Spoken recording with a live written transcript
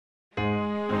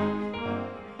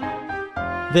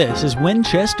This is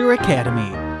Winchester Academy.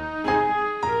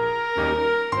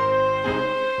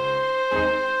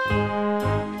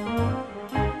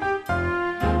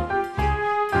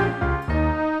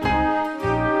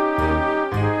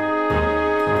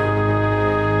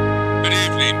 Good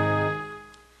evening.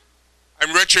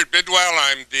 I'm Richard Bidwell.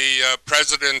 I'm the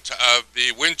president of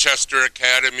the Winchester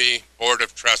Academy Board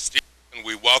of Trustees, and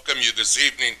we welcome you this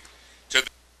evening to the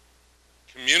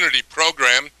community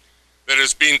program that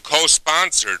is being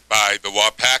co-sponsored by the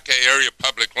Waupaca Area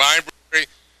Public Library,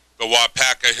 the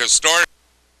Waupaca Historic,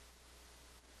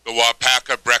 the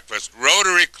Waupaca Breakfast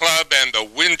Rotary Club, and the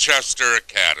Winchester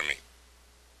Academy.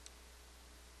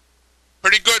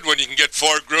 Pretty good when you can get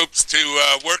four groups to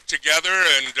work together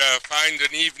and find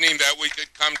an evening that we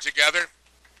could come together.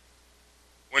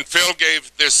 When Phil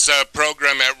gave this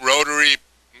program at Rotary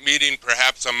meeting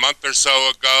perhaps a month or so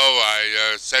ago,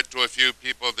 I said to a few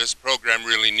people, this program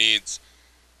really needs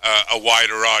a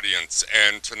wider audience,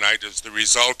 and tonight is the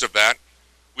result of that.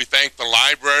 We thank the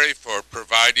library for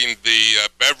providing the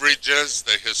beverages.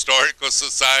 The Historical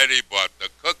Society bought the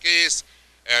cookies,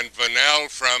 and Vanell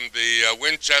from the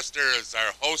Winchester is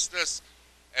our hostess,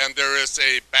 and there is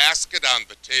a basket on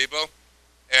the table,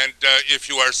 and if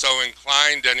you are so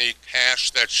inclined, any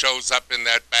cash that shows up in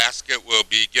that basket will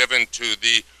be given to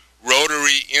the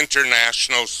Rotary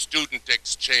International Student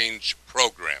Exchange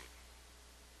Program.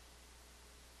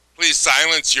 Please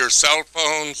silence your cell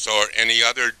phones or any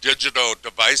other digital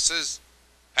devices.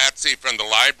 Patsy from the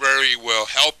library will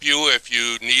help you if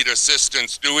you need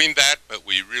assistance doing that, but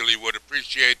we really would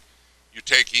appreciate you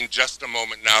taking just a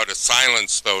moment now to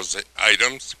silence those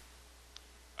items.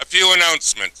 A few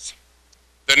announcements.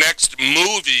 The next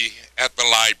movie at the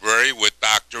library with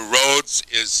Dr. Rhodes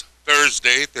is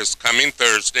Thursday, this coming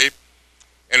Thursday,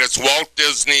 and it's Walt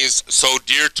Disney's So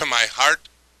Dear to My Heart,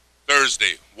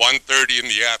 Thursday, 1:30 in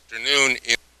the afternoon.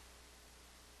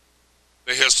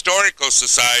 The Historical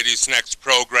Society's next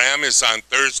program is on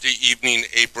Thursday evening,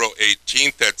 April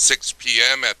 18th at 6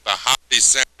 p.m. at the Holly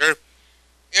Center.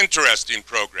 Interesting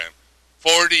program,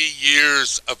 40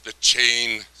 years of the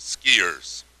chain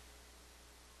skiers.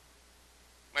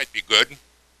 Might be good.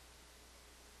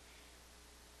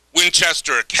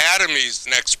 Winchester Academy's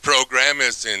next program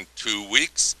is in 2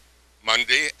 weeks,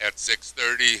 Monday at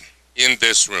 6:30 in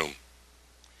this room.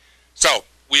 So,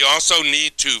 we also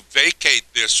need to vacate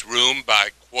this room by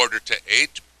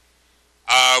 7:45.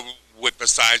 With the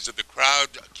size of the crowd,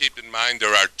 keep in mind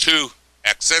there are 2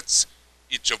 exits.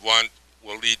 Each of one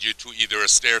will lead you to either a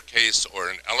staircase or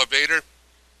an elevator.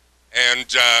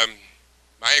 And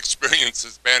my experience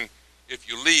has been, if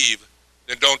you leave,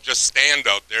 then don't just stand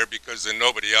out there, because then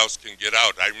nobody else can get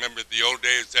out. I remember the old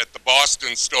days at the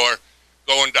Boston store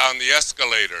going down the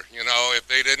escalator. You know, if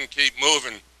they didn't keep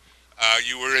moving,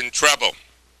 you were in trouble.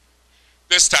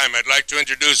 This time I'd like to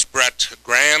introduce Brett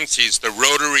Grams. He's the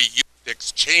Rotary Youth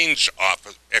Exchange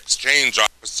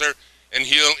Officer, and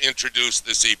he'll introduce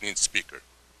this evening's speaker.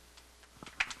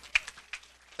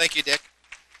 Thank you, Dick.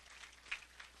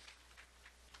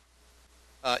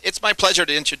 It's my pleasure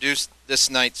to introduce this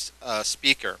night's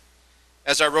speaker.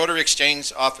 As our Rotary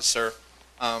Exchange Officer,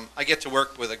 I get to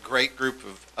work with a great group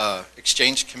of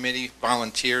Exchange Committee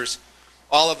volunteers,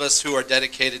 all of us who are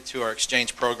dedicated to our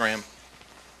exchange program.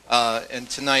 And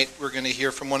tonight we're going to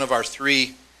hear from one of our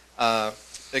 3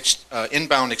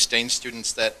 inbound exchange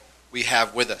students that we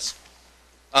have with us.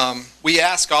 We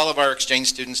ask all of our exchange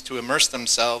students to immerse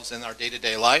themselves in our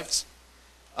day-to-day lives.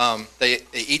 They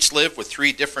each live with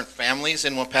 3 different families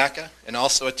in Waupaca and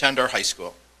also attend our high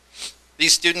school.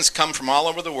 These students come from all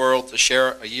over the world to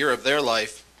share a year of their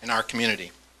life in our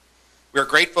community. We are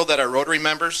grateful that our Rotary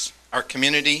members, our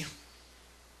community,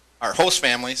 our host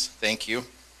families, thank you,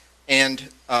 and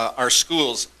our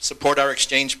schools support our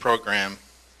exchange program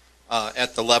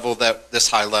at the level this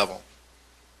high level.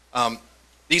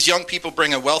 These young people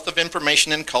bring a wealth of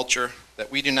information and culture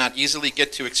that we do not easily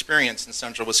get to experience in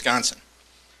central Wisconsin.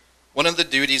 One of the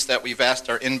duties that we've asked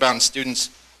our inbound students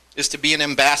is to be an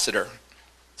ambassador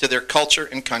to their culture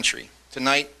and country.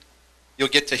 Tonight, you'll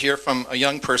get to hear from a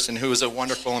young person who is a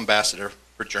wonderful ambassador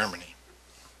for Germany.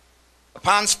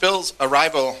 Upon Phil's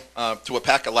arrival to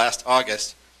Waupaca last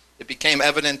August, it became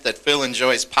evident that Phil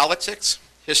enjoys politics,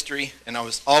 history, and I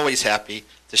was always happy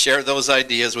to share those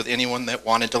ideas with anyone that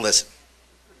wanted to listen.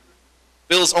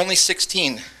 Phil is only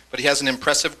 16, but he has an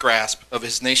impressive grasp of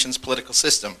his nation's political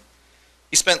system.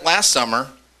 He spent last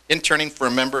summer interning for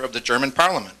a member of the German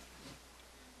parliament.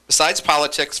 Besides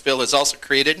politics, Phil has also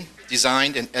created,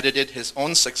 designed, and edited his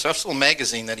own successful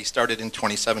magazine that he started in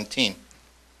 2017.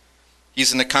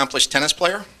 He's an accomplished tennis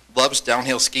player, loves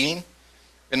downhill skiing,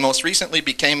 and most recently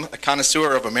became a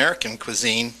connoisseur of American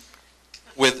cuisine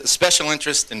with a special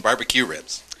interest in barbecue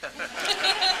ribs.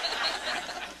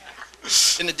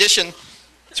 In addition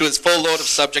to his full load of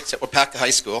subjects at Wapaka High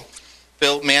School,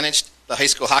 Phil managed the high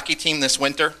school hockey team this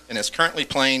winter and is currently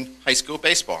playing high school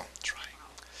baseball.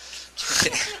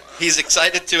 He's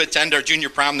excited to attend our junior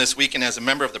prom this weekend as a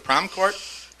member of the prom court.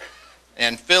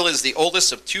 And Phil is the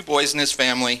oldest of 2 boys in his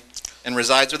family and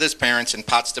resides with his parents in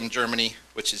Potsdam, Germany,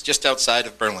 which is just outside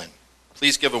of Berlin.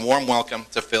 Please give a warm welcome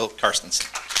to Phil Karstensen.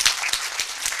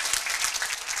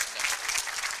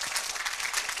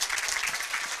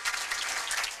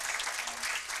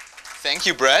 Thank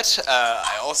you, Brett.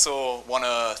 I also want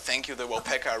to thank you, the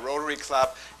Wapaka Rotary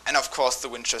Club, and of course the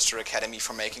Winchester Academy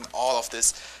for making all of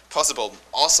this possible.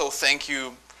 Also, thank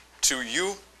you to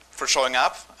you for showing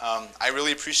up. I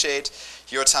really appreciate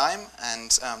your time,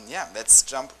 and yeah, let's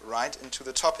jump right into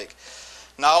the topic.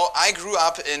 Now, I grew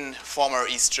up in former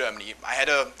East Germany. I had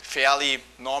a fairly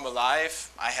normal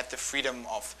life. I had the freedom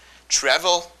of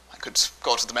travel. I could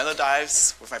go to the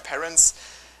Maldives with my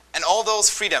parents. And all those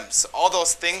freedoms, all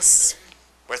those things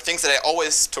were things that I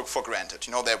always took for granted.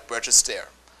 You know, they were just there.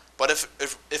 But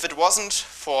if it wasn't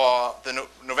for the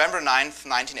November 9th,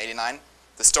 1989,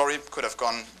 the story could have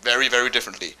gone very, very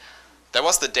differently. That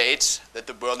was the date that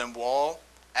the Berlin Wall,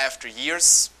 after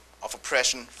years of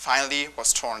oppression, finally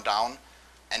was torn down,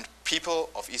 and people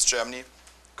of East Germany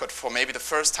could, for maybe the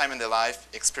first time in their life,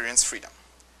 experience freedom.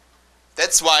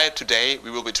 That's why today we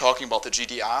will be talking about the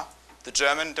GDR, the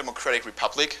German Democratic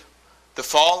Republic, the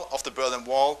fall of the Berlin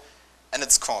Wall, and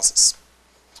its causes.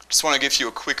 I just want to give you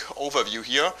a quick overview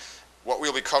here. What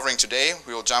we'll be covering today,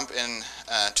 we will jump in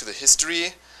to the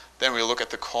history, then we'll look at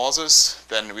the causes,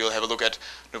 then we'll have a look at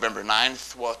November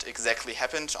 9th, what exactly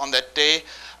happened on that day,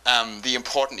 the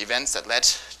important events that led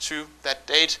to that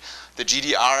date, the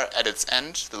GDR at its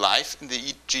end, the life in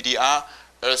the GDR,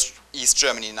 East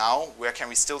Germany now, where can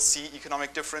we still see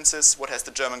economic differences, what has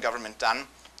the German government done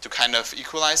to kind of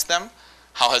equalize them,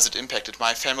 how has it impacted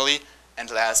my family, and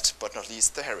last but not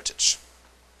least, the heritage.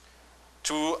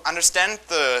 To understand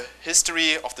the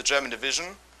history of the German division,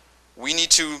 we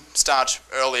need to start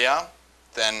earlier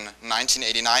than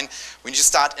 1989. We need to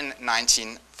start in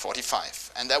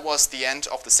 1945. And that was the end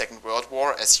of the Second World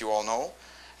War, as you all know.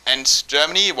 And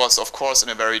Germany was, of course, in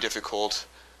a very difficult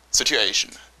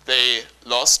situation. They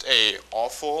lost an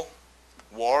awful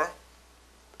war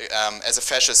as a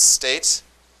fascist state,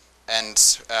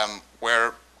 and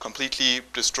were completely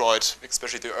destroyed,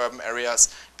 especially the urban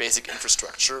areas. Basic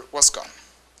infrastructure was gone.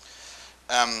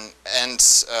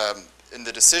 In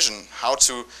the decision how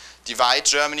to divide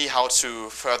Germany, how to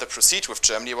further proceed with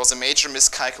Germany, was a major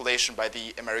miscalculation by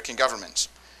the American government.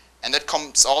 And that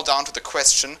comes all down to the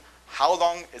question, how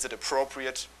long is it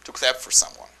appropriate to clap for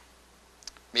someone?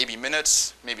 Maybe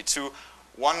minutes, maybe 2,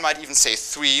 one might even say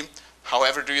 3.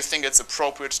 However, do you think it's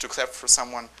appropriate to clap for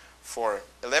someone for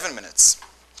 11 minutes?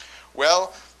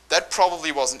 Well, that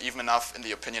probably wasn't even enough in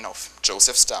the opinion of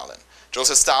Joseph Stalin.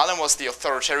 Joseph Stalin was the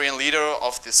authoritarian leader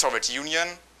of the Soviet Union.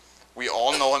 We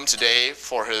all know him today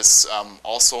for his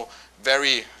also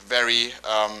very, very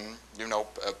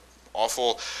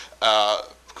awful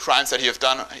crimes that he has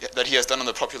done on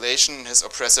the population, his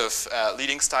oppressive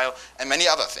leading style, and many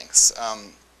other things.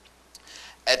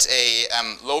 At a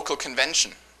local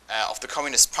convention of the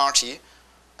Communist Party,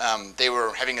 they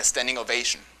were having a standing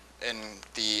ovation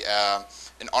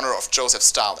in honor of Joseph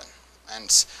Stalin,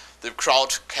 and the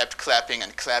crowd kept clapping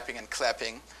and clapping and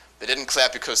clapping. They didn't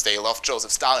clap because they loved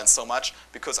Joseph Stalin so much,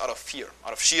 because out of fear.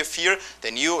 Out of sheer fear, they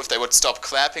knew if they would stop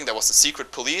clapping, there was the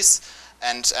secret police,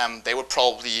 and they would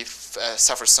probably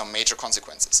suffer some major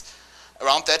consequences.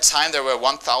 Around that time, there were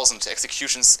 1,000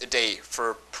 executions a day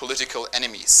for political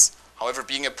enemies. However,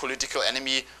 being a political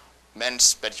enemy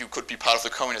meant that you could be part of the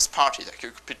Communist Party, that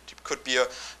you could be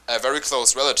a very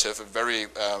close relative, a very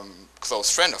close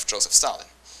friend of Joseph Stalin.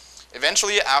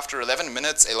 Eventually, after 11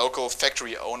 minutes, a local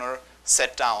factory owner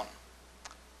sat down.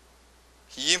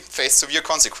 He faced severe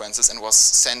consequences and was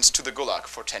sent to the Gulag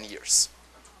for 10 years.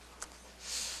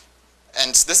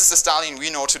 And this is the Stalin we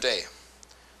know today.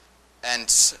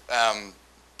 And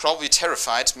probably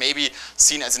terrified, maybe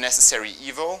seen as a necessary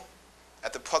evil,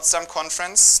 at the Potsdam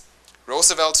Conference,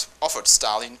 Roosevelt offered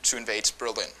Stalin to invade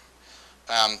Berlin,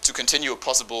 to continue a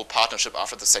possible partnership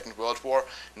after the Second World War.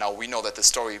 Now, we know that the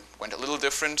story went a little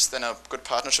different than a good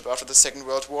partnership after the Second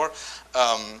World War.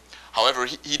 However,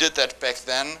 he did that back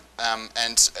then,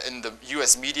 and in the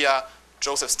US media,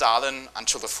 Joseph Stalin,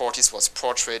 until the 40s, was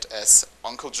portrayed as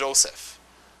Uncle Joseph.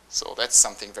 So that's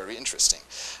something very interesting.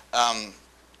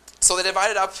 So they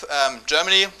divided up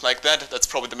Germany like that. That's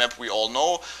probably the map we all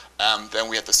know. Then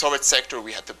we had the Soviet sector,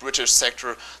 we had the British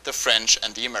sector, the French,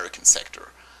 and the American sector.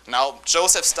 Now,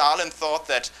 Joseph Stalin thought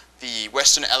that the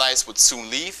Western allies would soon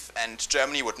leave and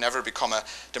Germany would never become a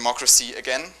democracy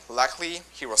again. Luckily,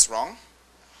 he was wrong.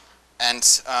 And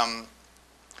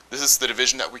this is the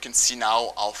division that we can see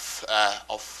now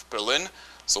of Berlin.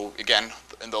 So again,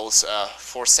 in those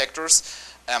 4 sectors.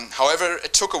 However,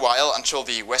 it took a while until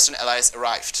the Western allies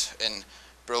arrived in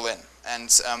Berlin. And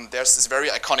there's this very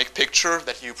iconic picture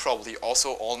that you probably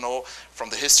also all know from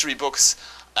the history books.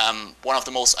 One of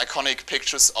the most iconic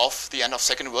pictures of the end of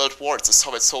Second World War. It's a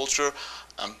Soviet soldier.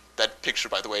 That picture,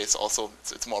 by the way, is also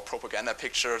it's more a propaganda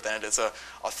picture than it is an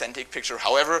authentic picture.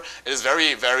 However, it is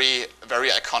very, very, very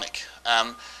iconic.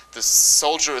 The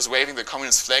soldier is waving the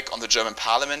communist flag on the German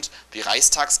parliament, the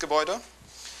Reichstagsgebäude.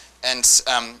 And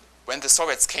when the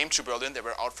Soviets came to Berlin, they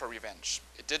were out for revenge.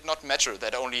 It did not matter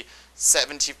that only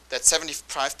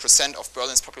 75% of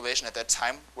Berlin's population at that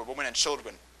time were women and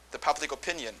children. The public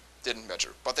opinion didn't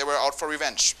matter, but they were out for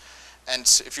revenge. And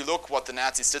if you look what the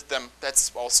Nazis did them,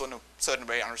 that's also in a certain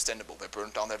way understandable. They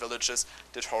burned down their villages,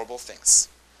 did horrible things.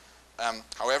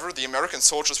 However, the American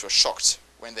soldiers were shocked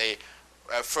when they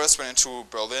first went into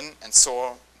Berlin and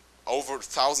saw over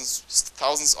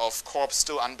thousands of corpses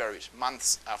still unburied,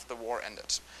 months after the war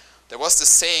ended. There was this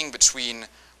saying between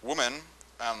women,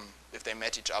 if they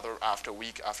met each other after a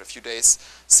week, after a few days,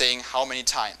 saying how many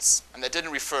times. And that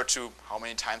didn't refer to how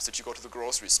many times did you go to the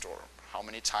grocery store, how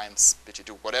many times did you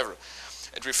do whatever.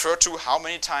 It referred to how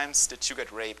many times did you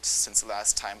get raped since the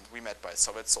last time we met by a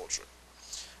Soviet soldier.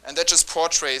 And that just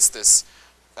portrays this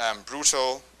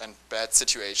brutal and bad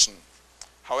situation.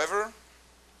 However,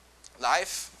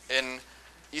 life in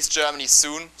East Germany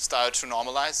soon started to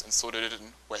normalize, and so did it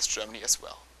in West Germany as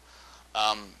well.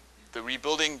 The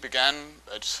rebuilding began.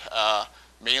 It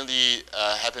mainly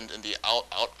happened in the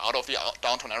out of the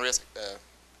downtown areas,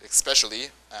 especially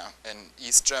in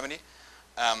East Germany.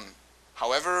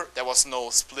 However, there was no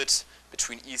split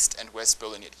between East and West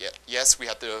Berlin yet. Yes, we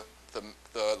had the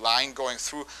line going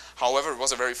through. However, it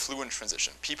was a very fluent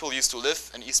transition. People used to live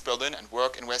in East Berlin and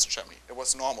work in West Germany. It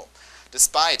was normal.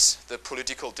 Despite the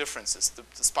political differences,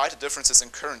 despite the differences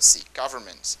in currency,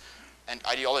 government, and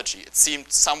ideology, it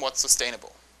seemed somewhat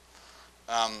sustainable.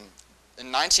 In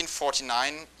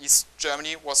 1949, East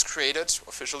Germany was created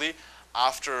officially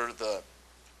after the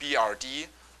BRD,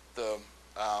 the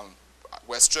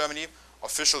West Germany,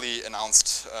 officially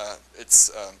announced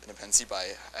its independence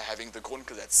by having the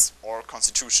Grundgesetz or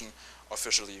constitution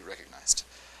officially recognized.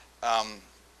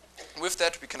 With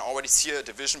that, we can already see a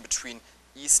division between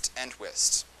East and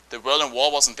West. The Berlin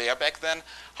Wall wasn't there back then.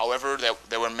 However,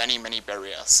 there were many, many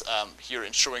barriers here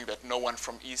ensuring that no one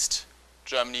from East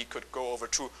Germany could go over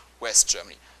to West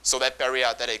Germany. So that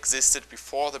barrier that existed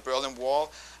before the Berlin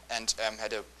Wall and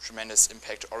had a tremendous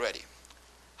impact already.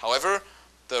 However,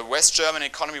 the West German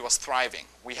economy was thriving.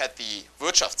 We had the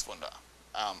Wirtschaftswunder.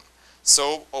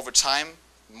 So over time,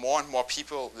 more and more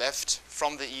people left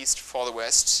from the East for the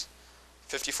West.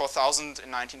 54,000 in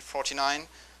 1949.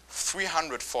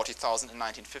 340,000 in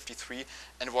 1953,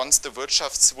 and once the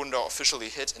Wirtschaftswunder officially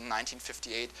hit in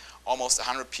 1958, almost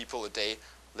 100 people a day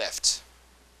left.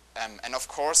 And of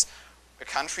course, a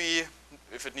country,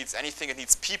 if it needs anything, it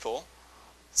needs people.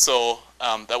 So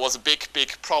that was a big,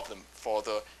 big problem for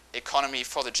the economy,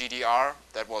 for the GDR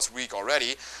that was weak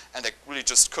already, and they really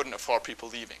just couldn't afford people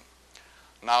leaving.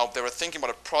 Now, they were thinking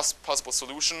about a possible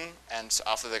solution, and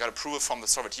after they got approval from the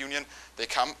Soviet Union, they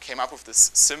came up with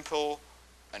this simple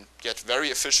and yet very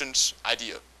efficient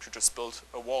idea to just build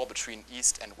a wall between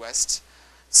East and West,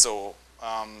 so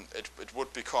it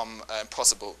would become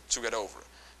impossible to get over.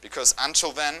 Because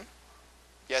until then,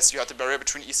 yes, you had the barrier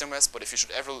between East and West, but if you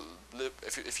should ever live,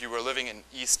 if you were living in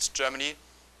East Germany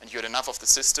and you had enough of the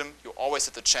system, you always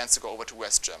had the chance to go over to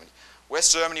West Germany.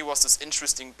 West Germany was this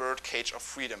interesting bird cage of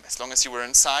freedom. As long as you were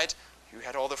inside, you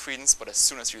had all the freedoms, but as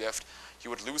soon as you left, you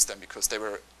would lose them because they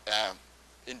were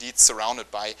indeed surrounded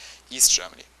by East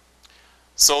Germany.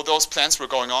 So those plans were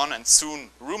going on, and soon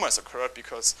rumors occurred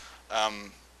because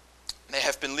there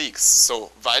have been leaks.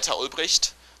 So Walter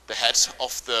Ulbricht, the head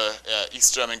of the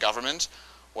East German government,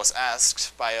 was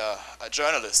asked by a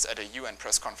journalist at a UN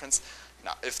press conference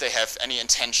if they have any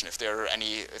intention, if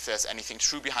there's anything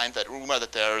true behind that rumor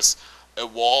that there's a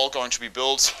wall going to be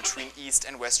built between East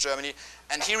and West Germany.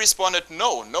 And he responded,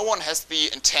 no one has the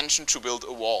intention to build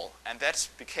a wall. And that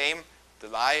became the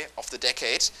lie of the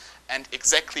decade. And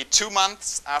exactly 2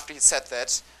 months after he said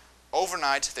that,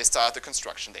 overnight they started the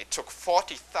construction. They took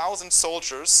 40,000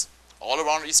 soldiers all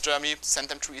around East Germany, sent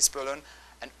them to East Berlin,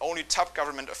 and only top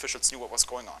government officials knew what was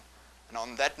going on. And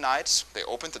on that night, they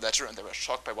opened the letter and they were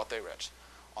shocked by what they read.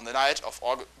 On the night of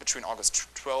between August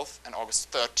 12th and August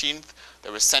 13th, they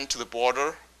were sent to the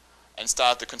border and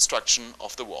started the construction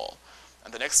of the wall.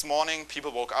 And the next morning,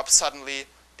 people woke up suddenly,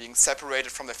 being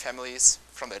separated from their families,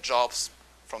 from their jobs,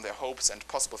 from their hopes and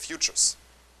possible futures.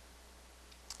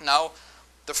 Now,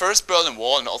 the first Berlin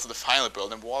Wall and also the final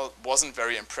Berlin Wall wasn't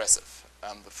very impressive.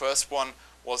 The first one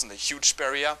wasn't a huge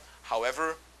barrier.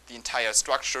 However, the entire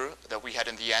structure that we had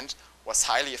in the end was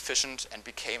highly efficient and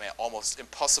became an almost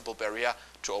impossible barrier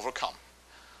to overcome.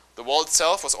 The wall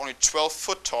itself was only 12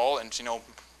 foot tall, and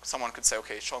someone could say,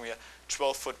 okay, show me a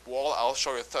 12-foot wall, I'll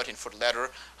show you a 13-foot ladder.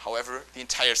 However, the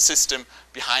entire system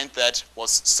behind that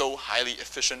was so highly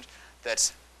efficient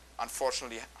that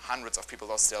unfortunately hundreds of people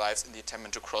lost their lives in the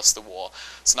attempt to cross the wall.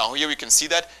 So now here we can see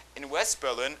that. In West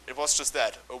Berlin, it was just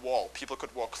that, a wall. People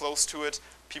could walk close to it,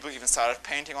 people even started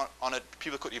painting on it,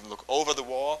 people could even look over the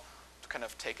wall to kind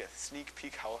of take a sneak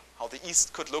peek how the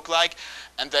East could look like,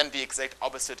 and then the exact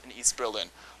opposite in East Berlin.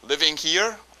 Living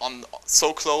here,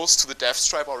 so close to the death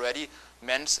stripe already,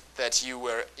 meant that you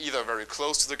were either very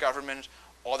close to the government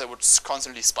or they would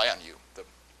constantly spy on you, the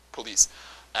police.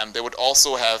 They would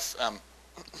also have,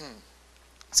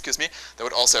 excuse me, they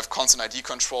would also have constant ID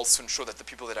controls to ensure that the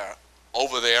people that are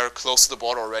over there, close to the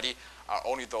border already, are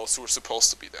only those who are supposed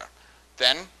to be there.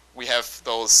 Then we have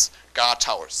those guard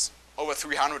towers, over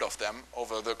 300 of them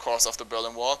over the course of the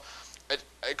Berlin Wall,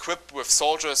 equipped with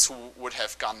soldiers who would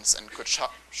have guns and could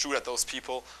shoot at those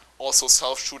people. Also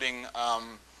self-shooting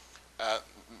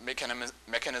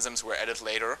mechanisms were added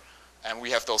later, and we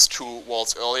have those two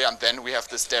walls earlier, and then we have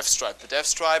this death stripe. The death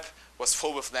stripe was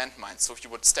full with landmines, so if you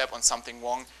would step on something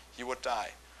wrong, you would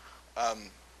die.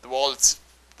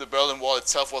 The Berlin Wall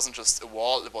itself wasn't just a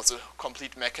wall, it was a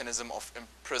complete mechanism of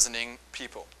imprisoning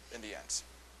people in the end.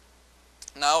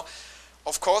 Now,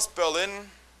 of course, Berlin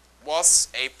was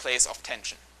a place of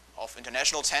tension, of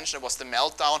international tension. It was the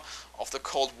meltdown of the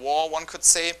Cold War, one could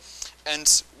say,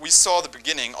 and we saw the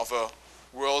beginning of a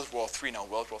World War III. Now,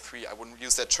 World War III, I wouldn't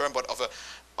use that term, but of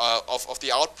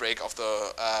the outbreak of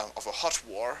a hot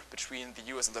war between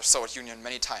the US and the Soviet Union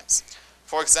many times.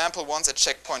 For example, once at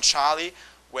Checkpoint Charlie,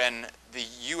 when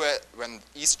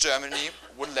East Germany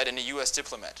wouldn't let in a US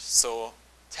diplomat. So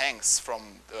tanks from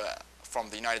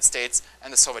the United States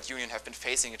and the Soviet Union have been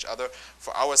facing each other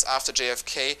for hours after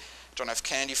JFK. John F.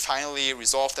 Kennedy finally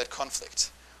resolved that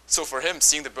conflict. So for him,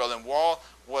 seeing the Berlin Wall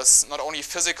was not only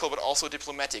physical but also a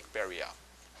diplomatic barrier,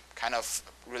 kind of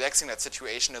relaxing that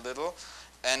situation a little.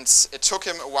 And it took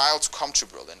him a while to come to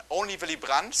Berlin. Only Willy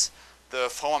Brandt, the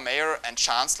former mayor and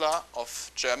chancellor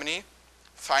of Germany,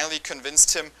 finally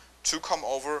convinced him to come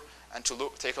over and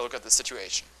to take a look at the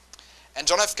situation. And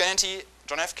John F. Kennedy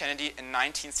in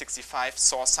 1965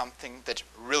 saw something that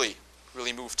really,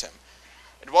 really moved him.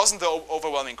 It wasn't the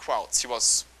overwhelming crowds. He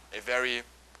was a very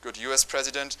good US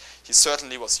president. He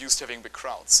certainly was used to having big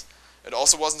crowds. It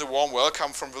also wasn't a warm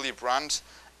welcome from Willy Brandt.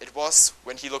 It was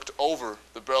when he looked over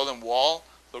the Berlin Wall,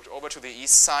 looked over to the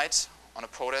east side on a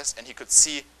protest, and he could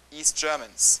see East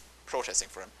Germans protesting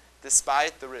for him,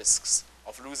 despite the risks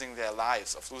of losing their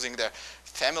lives, of losing their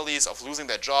families, of losing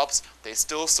their jobs. They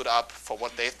still stood up for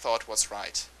what they thought was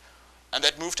right. And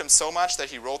that moved him so much that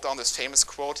he wrote down this famous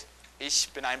quote,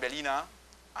 "Ich bin ein Berliner,"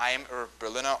 I'm a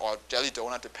Berliner, or Jelly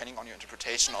Donut, depending on your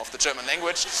interpretation of the German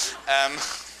language.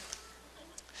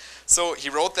 So he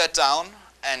wrote that down,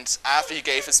 and after he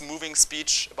gave his moving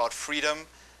speech about freedom,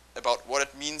 about what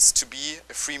it means to be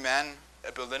a free man,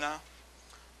 a Berliner,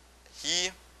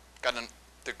 he got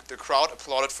the crowd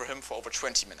applauded for him for over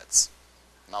 20 minutes.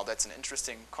 Now that's an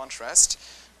interesting contrast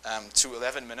to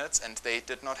 11 minutes, and they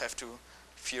did not have to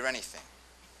fear anything.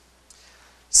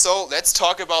 So let's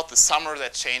talk about the summer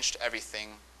that changed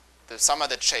everything. The summer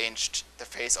that changed the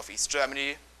face of East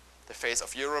Germany, the face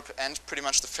of Europe, and pretty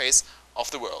much the face of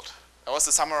the world. That was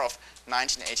the summer of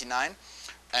 1989,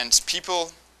 and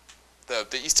people,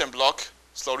 the Eastern Bloc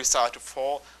slowly started to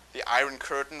fall. The Iron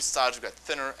Curtain started to get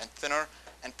thinner and thinner,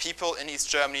 and people in East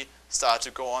Germany started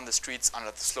to go on the streets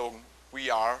under the slogan, "We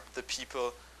are the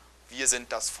people, wir sind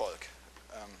das Volk."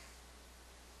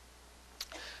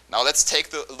 Now let's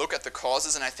take a look at the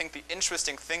causes, and I think the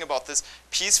interesting thing about this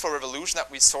peaceful revolution that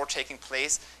we saw taking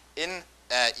place in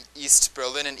East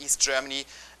Berlin and East Germany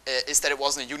is that it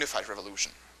wasn't a unified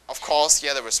revolution. Of course,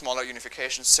 yeah, there were smaller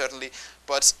unifications, certainly,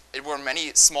 but it were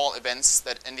many small events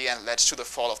that in the end led to the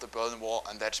fall of the Berlin Wall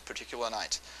on that particular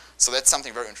night. So that's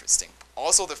something very interesting.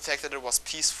 Also, the fact that it was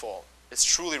peaceful is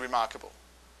truly remarkable.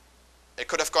 It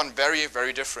could have gone very,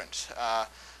 very different.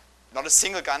 Not a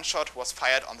single gunshot was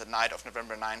fired on the night of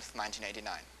November 9th,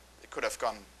 1989. It could have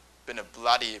gone been a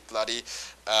bloody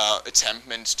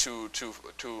attempt to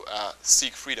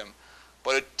seek freedom,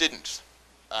 but it didn't.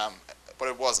 But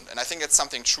it wasn't, and I think it's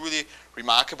something truly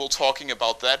remarkable talking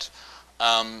about that.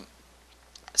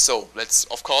 So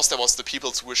of course, there was the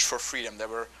people's wish for freedom. There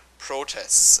were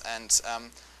protests, and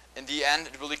in the end,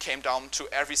 it really came down to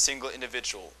every single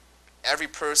individual, every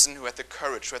person who had the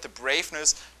courage, who had the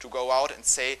braveness to go out and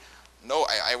say, no,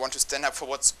 I want to stand up for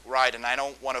what's right, and I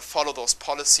don't want to follow those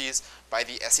policies by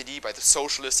the SED, by the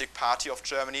Socialistic Party of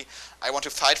Germany. I want to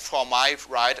fight for my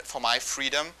right, for my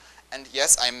freedom. And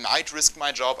yes, I might risk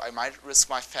my job, I might risk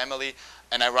my family,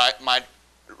 and I might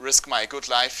risk my good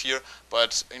life here,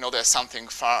 but there's something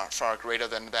far greater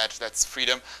than that. That's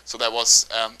freedom. So that was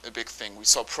a big thing. We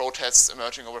saw protests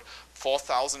emerging, over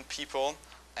 4,000 people,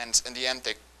 and in the end,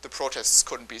 the protests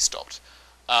couldn't be stopped.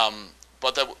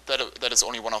 But that is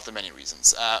only one of the many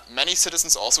reasons. Many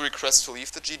citizens also requested to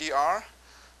leave the GDR.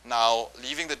 Now,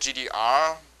 leaving the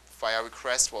GDR via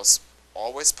request was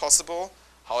always possible.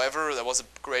 However, there was a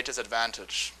great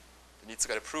disadvantage. It needs to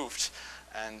get approved.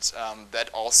 And that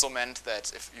also meant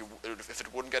that if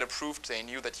it wouldn't get approved, they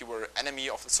knew that you were an enemy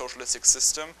of the socialistic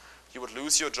system. You would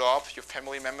lose your job, your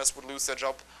family members would lose their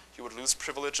job, you would lose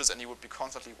privileges, and you would be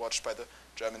constantly watched by the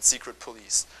German secret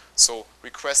police. So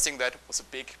requesting that was a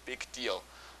big deal.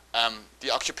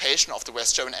 The occupation of the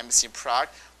West German embassy in Prague,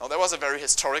 now that was a very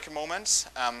historic moment,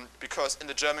 because in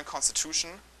the German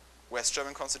constitution, West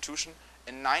German constitution,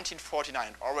 in 1949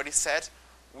 it already said,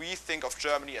 we think of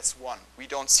Germany as one. We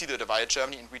don't see the divided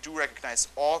Germany, and we do recognize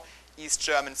all East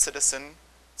German citizens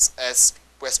as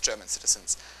West German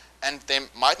citizens. And they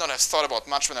might not have thought about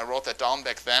much when I wrote that down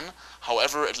back then.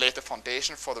 However, it laid the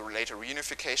foundation for the later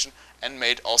reunification and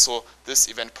made also this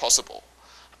event possible.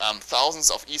 Thousands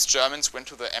of East Germans went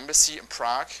to the embassy in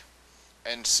Prague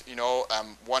and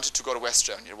wanted to go to West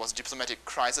Germany. It was a diplomatic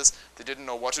crisis. They didn't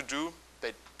know what to do.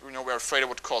 They were afraid it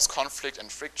would cause conflict and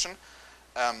friction.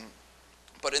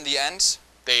 But in the end,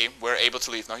 they were able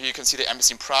to leave. Now here you can see the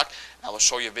embassy in Prague. I will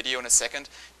show you a video in a second.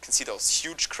 You can see those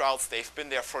huge crowds. They've been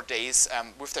there for days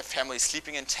with their families,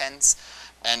 sleeping in tents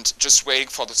and just waiting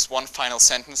for this one final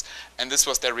sentence. And this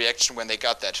was their reaction when they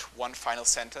got that one final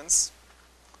sentence.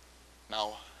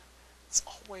 Now, it's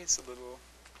always a little...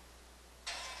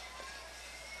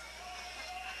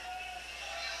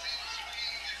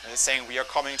 And it's saying, we are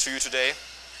coming to you today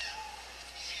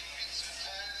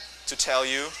to tell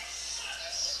you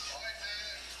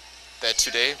that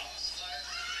today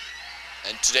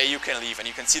you can leave. And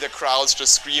you can see the crowds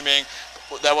just screaming.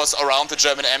 That was around the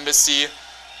German embassy,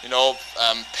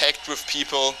 packed with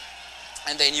people,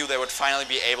 and they knew they would finally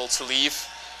be able to leave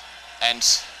and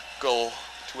go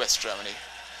to West Germany.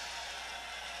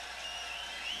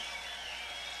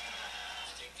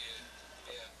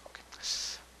 Okay.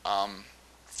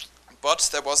 But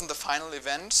that wasn't the final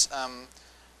event.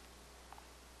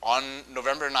 On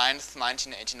November 9th,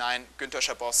 1989, Günter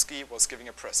Schabowski was giving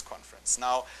a press conference.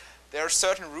 Now, there are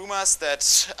certain rumors that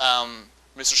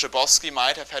Mr. Schabowski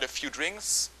might have had a few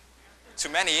drinks, too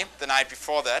many, the night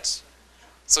before that.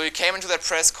 So he came into that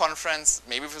press conference,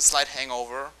 maybe with a slight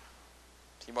hangover.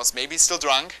 He was maybe still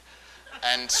drunk.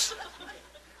 And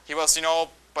he was,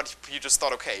 but he just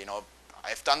thought, okay,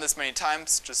 I've done this many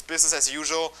times, just business as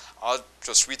usual. I'll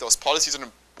just read those policies. And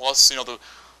it was,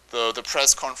 the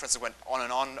press conference went on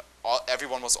and on.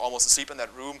 Everyone was almost asleep in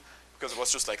that room because it was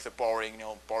just like the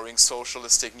boring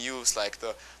socialistic news, like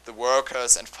the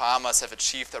workers and farmers have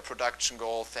achieved their production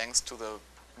goal thanks to the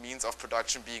means of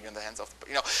production being in the hands of,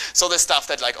 so the stuff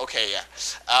that like, okay, yeah.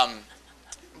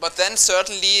 But then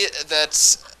certainly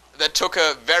that took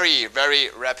a very,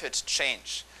 very rapid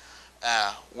change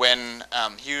when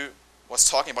he was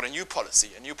talking about a new policy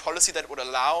that would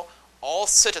allow all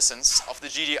citizens of the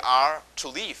GDR to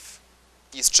leave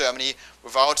East Germany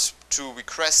without to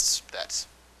request that.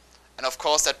 And of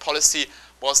course that policy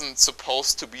wasn't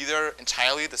supposed to be there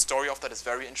entirely. The story of that is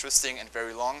very interesting and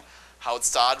very long. How it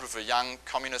started with a young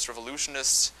communist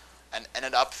revolutionist and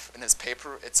ended up in his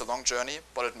paper. It's a long journey,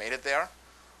 but it made it there.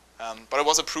 But it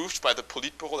was approved by the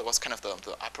Politburo. That was kind of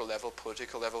the upper level,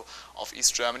 political level of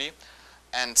East Germany.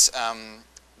 And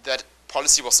that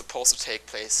policy was supposed to take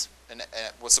place the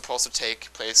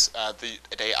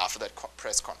day after that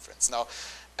press conference. Now,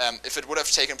 if it would have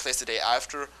taken place the day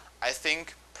after, I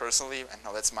think personally, and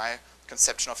now that's my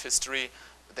conception of history,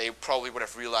 they probably would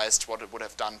have realized what it would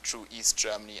have done to East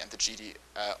Germany and the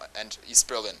and East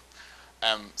Berlin.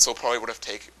 So probably would have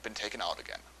been taken out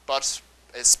again. But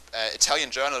as an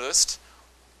Italian journalist,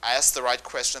 I asked the right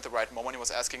question at the right moment. He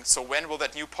was asking, so when will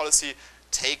that new policy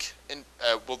take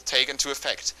into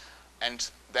effect? And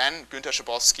then Günter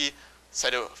Schabowski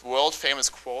said a world-famous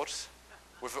quote,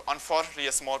 with unfortunately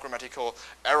a small grammatical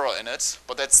error in it,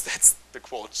 but that's the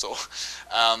quote. So,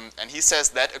 and he says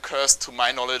that occurs to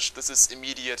my knowledge. This is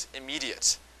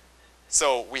immediate.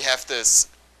 So we have this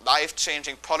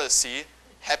life-changing policy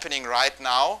happening right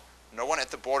now. No one at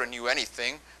the border knew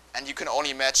anything, and you can only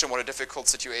imagine what a difficult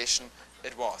situation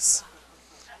it was.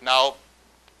 Now,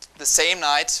 the same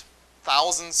night,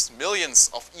 thousands, millions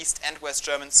of East and West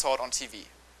Germans saw it on TV.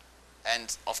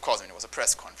 And of course, I mean, it was a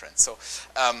press conference. So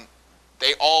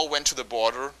they all went to the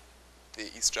border, the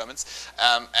East Germans,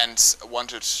 and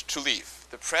wanted to leave.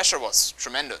 The pressure was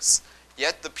tremendous.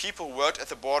 Yet the people who worked at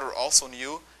the border also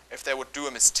knew if they would do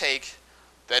a mistake,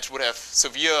 that would have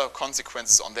severe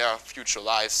consequences on their future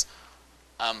lives.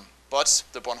 But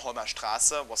the Bornholmer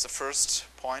Straße was the first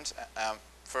point,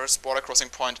 first border crossing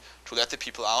point to let the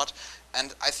people out.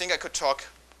 And I think I could talk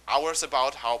hours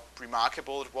about how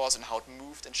remarkable it was and how it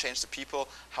moved and changed the people,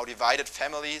 how divided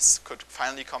families could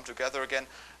finally come together again,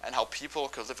 and how people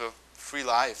could live a free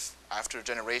life after a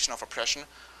generation of oppression.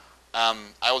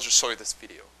 I will just show you this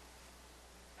video.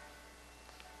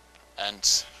 And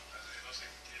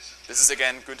this is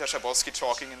again Günter Schabowski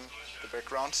talking in the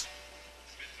background.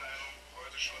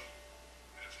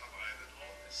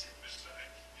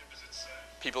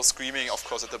 People screaming, of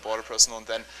course, at the border personnel, and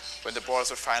then when the borders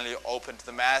were finally opened,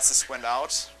 the masses went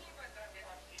out.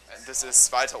 And this is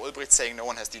Walter Ulbricht saying no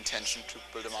one has the intention to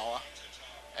build a Mauer.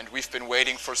 And we've been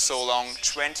waiting for so long,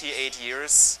 28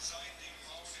 years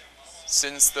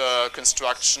since the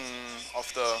construction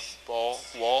of the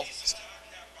wall.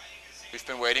 We've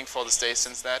been waiting for this day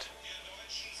since that.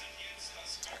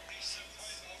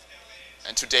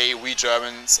 And today we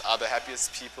Germans are the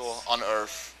happiest people on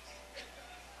earth.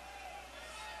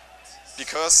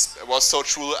 Because it was so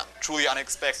truly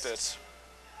unexpected.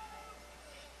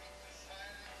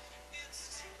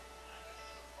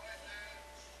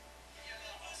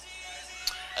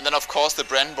 And then of course the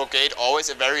Brandenburg Gate, always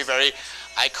a very, very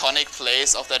iconic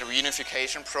place of that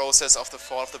reunification process of the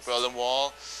fall of the Berlin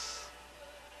Wall.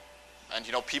 And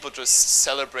you know, people just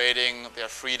celebrating their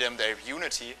freedom, their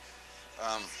unity.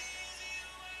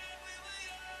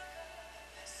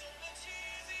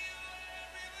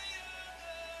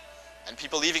 And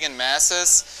people leaving in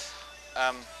masses.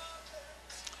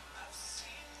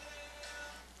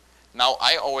 Now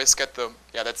I always get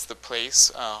that's the place,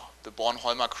 the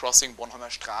Bornholmer crossing, Bornholmer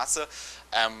Straße,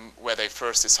 where they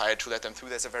first decided to let them through.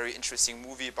 There's a very interesting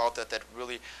movie about that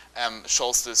really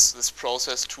shows this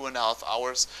process, 2.5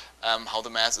 hours, how the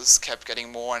masses kept getting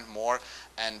more and more,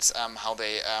 and how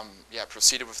they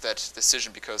proceeded with that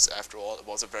decision, because after all it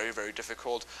was a very, very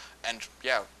difficult and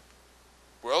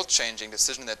world-changing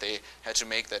decision that they had to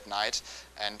make that night.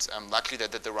 And luckily they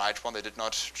did the right one. They did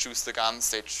not choose the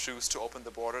guns, they chose to open the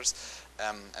borders,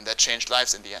 and that changed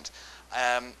lives in the end.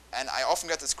 And I often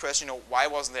get this question, you know, why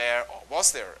was there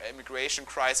an immigration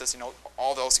crisis, you know,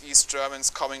 all those East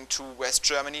Germans coming to West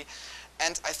Germany?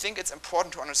 And I think it's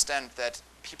important to understand that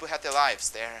people had their lives,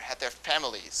 they had their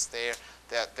families,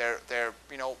 their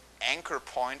you know, anchor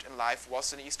point in life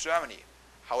was in East Germany.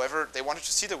 However, they wanted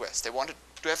to see the West. They wanted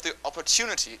to have the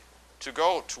opportunity to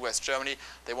go to West Germany.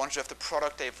 They wanted to have the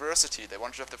product diversity. They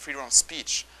wanted to have the freedom of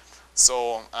speech.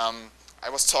 So I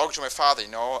was talking to my father, you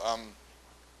know,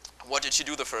 what did he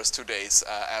do the first 2 days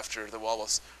after the wall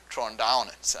was torn down?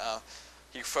 And,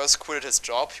 he first quitted his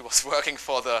job. He was working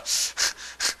for the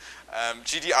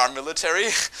GDR military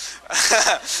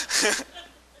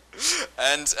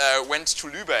and went to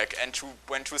Lübeck and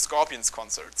went to a Scorpions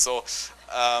concert. So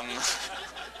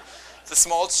the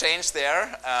small change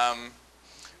there,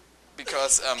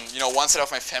 because you know, one side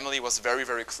of my family was very,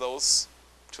 very close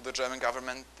to the German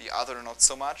government, the other not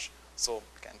so much. So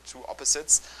again, two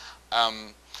opposites.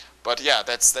 But yeah,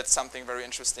 that's something very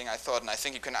interesting, I thought, and I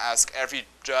think you can ask every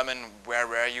German, where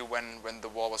were you when the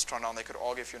wall was torn down? They could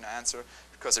all give you an answer,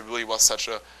 because it really was such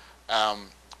a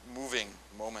moving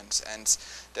moment. And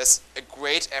there's a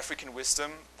great African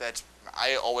wisdom that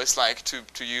I always like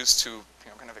to use to, you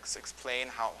know, kind of explain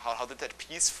how did that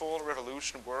peaceful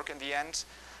revolution work in the end.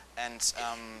 And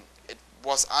it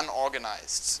was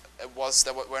unorganized. There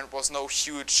was no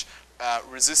huge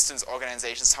resistance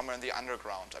organization somewhere in the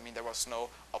underground. I mean, there was no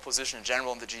opposition in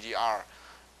general in the GDR.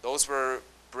 Those were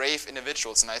brave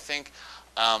individuals, and I think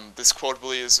this quote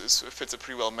really fits it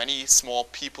pretty well. Many small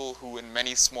people who in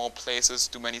many small places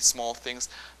do many small things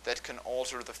that can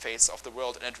alter the face of the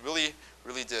world, and it really,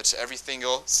 really did. Every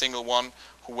single one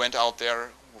who went out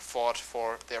there, who fought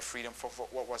for their freedom, for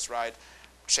what was right,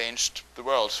 changed the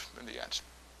world in the end.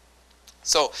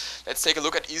 So let's take a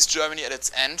look at East Germany at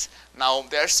its end. Now,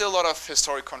 there's still a lot of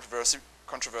historic controversy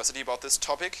about this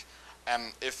topic.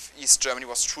 If East Germany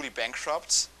was truly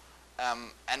bankrupt,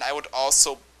 And I would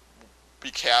also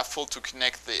be careful to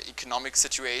connect the economic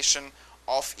situation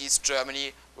of East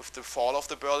Germany with the fall of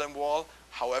the Berlin Wall.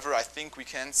 However, I think we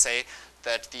can say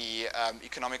that the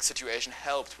economic situation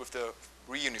helped with the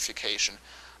reunification.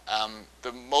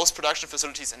 The most production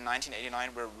facilities in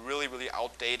 1989 were really, really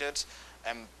outdated,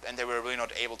 and they were really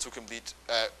not able to compete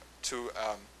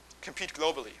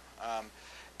globally.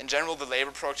 In general, the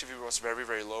labor productivity was very,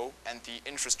 very low, and the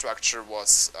infrastructure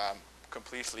was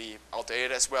completely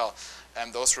outdated as well.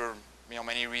 And those were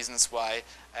many reasons why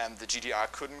the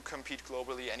GDR couldn't compete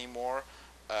globally anymore,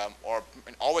 or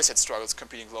always had struggles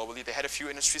competing globally. They had a few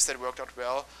industries that worked out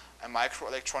well, and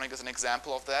microelectronics is an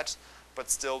example of that, but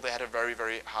still they had a very,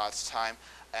 very hard time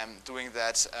doing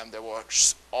that. There were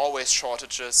always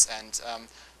shortages, and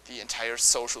the entire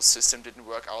social system didn't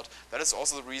work out. That is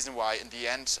also the reason why, in the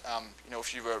end,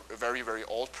 if you were a very, very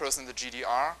old person in the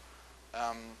GDR,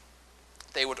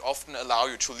 they would often allow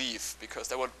you to leave, because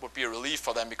that would be a relief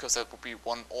for them, because that would be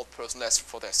one old person less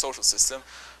for their social system,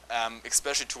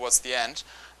 especially towards the end.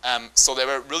 So they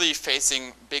were really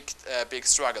facing big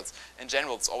struggles. In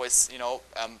general, it's always,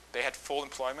 they had full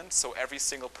employment, so every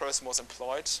single person was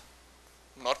employed,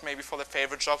 not maybe for their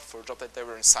favorite job, for a job that they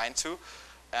were assigned to.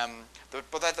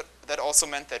 But that also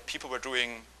meant that people were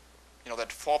doing,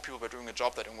 that 4 people were doing a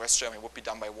job that in West Germany would be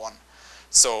done by 1.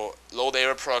 So low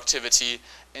labor productivity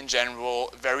in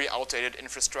general, very outdated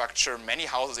infrastructure. Many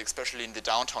houses, especially in the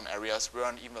downtown areas,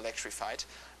 weren't even electrified.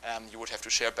 You would have to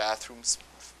share bathrooms,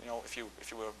 if you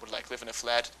would live in a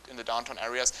flat in the downtown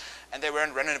areas, and they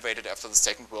weren't renovated after the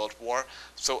Second World War.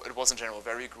 So it was in general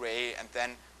very gray. And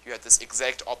then you had this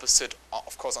exact opposite,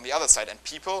 of course, on the other side. And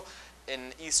people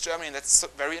in East Germany, and that's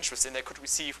very interesting, they could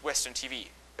receive Western TV.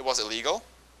 It was illegal,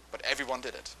 but everyone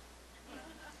did it.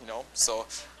 So.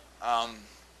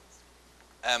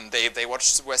 They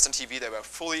watched Western TV, they were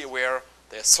fully aware,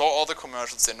 they saw all the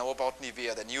commercials, they know about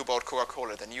Nivea, they knew about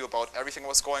Coca-Cola, they knew about everything that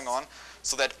was going on.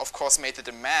 So that, of course, made the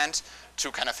demand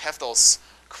to kind of have those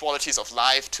qualities of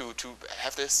life, to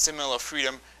have this similar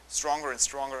freedom stronger and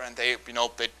stronger, and they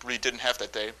really didn't have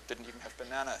that. They didn't even have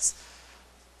bananas.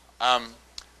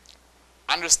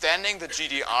 Understanding the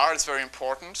GDR is very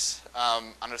important,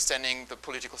 understanding the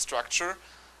political structure.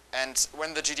 And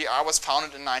when the GDR was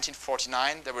founded in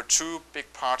 1949, there were 2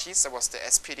 big parties. There was the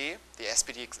SPD. The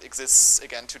SPD exists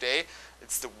again today.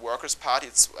 It's the Workers' Party.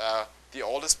 It's the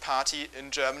oldest party in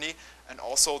Germany, and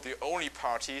also the only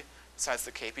party, besides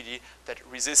the KPD, that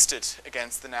resisted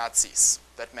against the Nazis.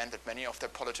 That meant that many of their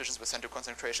politicians were sent to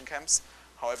concentration camps.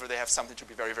 However, they have something to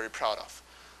be very, very proud of.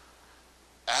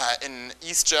 In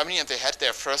East Germany, and they had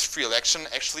their first free election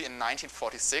actually in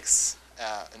 1946,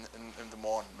 in the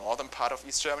more northern part of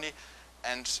East Germany,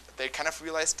 and they kind of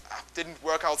realized didn't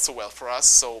work out so well for us,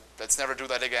 so let's never do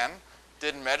that again.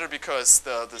 Didn't matter, because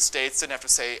the states didn't have to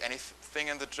say anything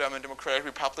in the German Democratic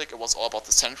Republic. It was all about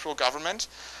the central government.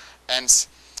 And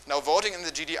now voting in the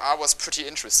GDR was pretty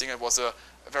interesting. It was a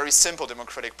very simple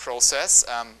democratic process.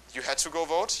 You had to go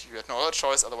vote. You had no other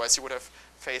choice, otherwise you would have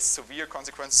faced severe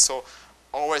consequences. So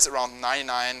always around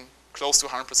 99, close to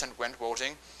 100% went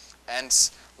voting.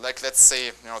 And let's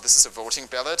say, this is a voting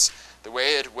ballot. The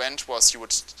way it went was you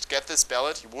would get this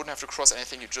ballot, you wouldn't have to cross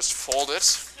anything, you just fold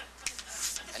it,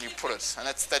 and you put it. And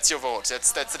that's your vote.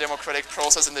 That's the democratic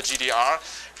process in the GDR.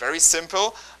 Very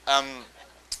simple.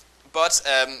 But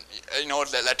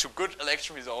it led to good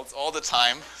election results all the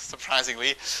time,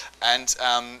 surprisingly. And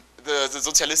the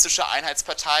Sozialistische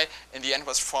Einheitspartei, in the end,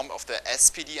 was formed of the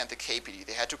SPD and the KPD.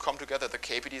 They had to come together. The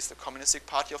KPD is the Communist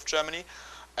Party of Germany.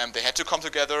 They had to come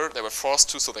together. They were forced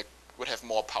to, so they would have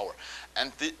more power.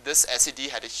 And this SED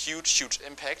had a huge, huge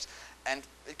impact. And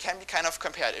it can be kind of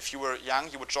compared. If you were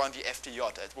young, you would join the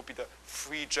FDJ. It would be the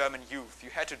Free German Youth. You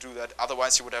had to do that,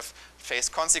 otherwise you would have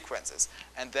faced consequences.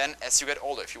 And then as you get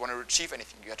older, if you want to achieve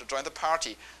anything, you had to join the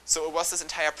party. So it was this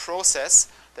entire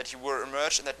process that you were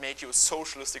emerged and that made you a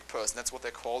socialistic person. That's what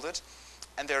they called it.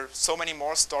 And there are so many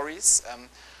more stories.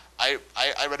 I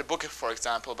read a book, for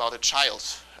example, about a child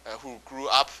who grew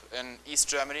up in East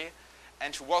Germany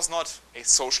and who was not a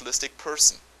socialistic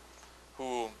person,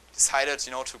 who decided,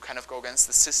 to kind of go against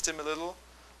the system a little.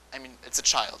 I mean, it's a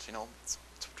child, it's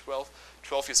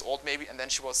 12 years old maybe, and then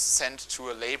she was sent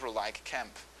to a labor-like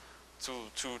camp, to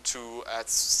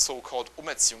so-called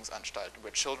Umerziehungsanstalten,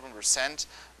 where children were sent,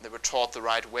 and they were taught the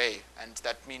right way, and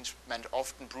that meant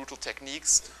often brutal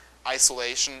techniques,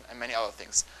 isolation, and many other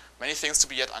things. Many things to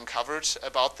be yet uncovered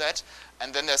about that.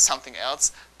 And then there's something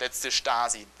else, that's the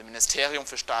Stasi, the Ministerium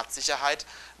für Staatssicherheit.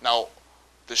 Now,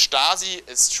 the Stasi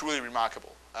is truly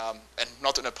remarkable, and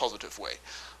not in a positive way,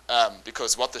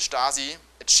 because what the Stasi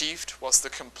achieved was the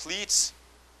complete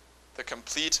the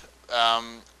complete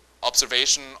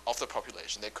observation of the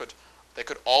population. They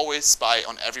could always spy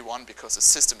on everyone because the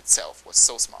system itself was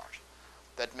so smart.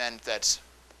 That meant that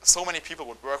so many people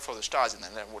would work for the Stasi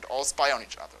and then would all spy on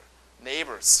each other.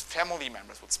 Neighbors, family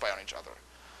members would spy on each other.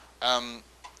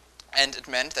 And it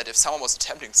meant that if someone was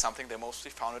attempting something, they mostly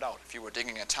found it out. If you were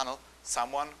digging a tunnel,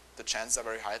 the chances are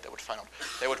very high they would find out.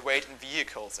 They would wait in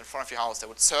vehicles in front of your house. They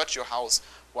would search your house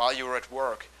while you were at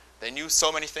work. They knew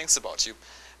so many things about you.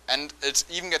 And it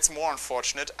even gets more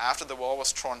unfortunate. After the wall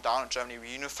was torn down and Germany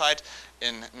reunified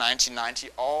in 1990,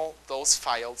 all those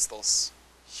files, those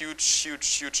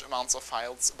huge amounts of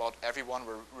files about everyone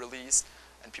were released,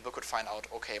 and people could find out,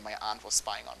 okay, my aunt was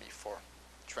spying on me for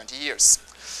 20 years.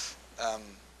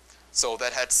 So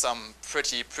that had some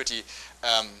pretty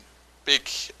big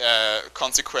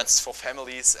consequences for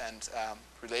families and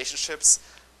relationships.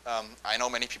 I know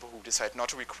many people who decide not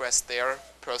to request their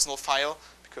personal file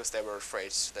because they were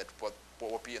afraid that what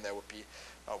would be in there would be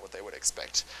not what they would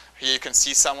expect. Here you can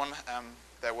see someone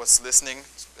that was listening,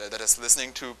 that is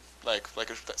listening to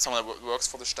someone that works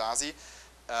for the Stasi.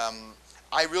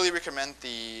 I really recommend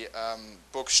the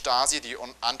book Stasi, the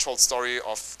untold story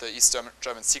of the East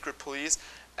German secret police.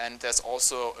 And there's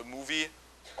also a movie,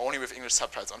 only with English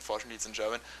subtitles, unfortunately it's in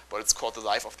German, but it's called The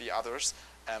Life of the Others,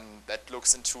 that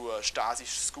looks into a Stasi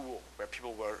school where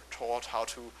people were taught how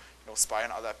to spy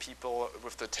on other people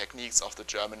with the techniques of the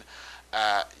German,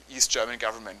 East German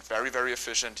government. Very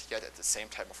efficient, yet at the same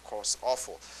time, of course,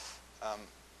 awful.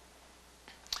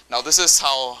 Now this is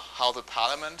how the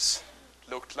parliament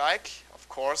looked like. Of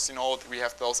course, we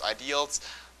have those ideals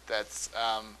that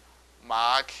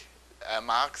Marx,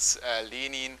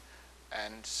 Lenin,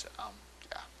 and I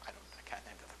can't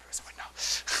name the other person right now.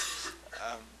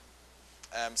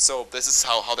 So this is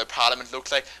how the parliament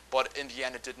looked like, but in the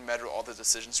end it didn't matter. All the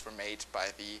decisions were made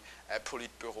by the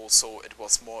Politburo, so it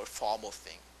was more a formal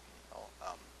thing.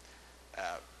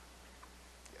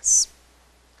 Yes.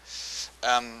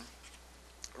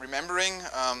 Remembering,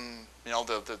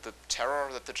 the terror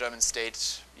that the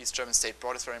East German state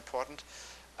brought is very important.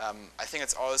 I think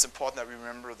it's always important that we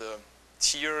remember the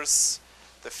tears,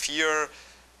 the fear,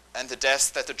 and the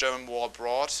death that the German war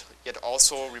brought, yet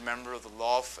also remember the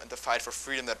love and the fight for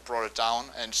freedom that brought it down.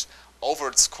 And over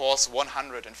its course,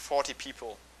 140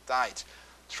 people died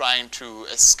trying to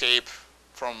escape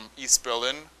from East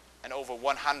Berlin, and over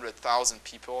 100,000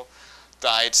 people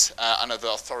died under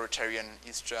the authoritarian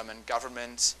East German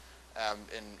government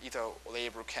in either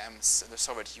labor camps in the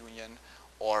Soviet Union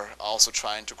or also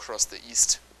trying to cross the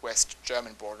East-West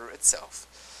German border itself.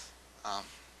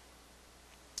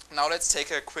 Now let's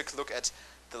take a quick look at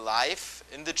the life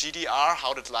in the GDR.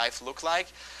 How did life look like?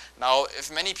 Now,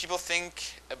 if many people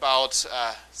think about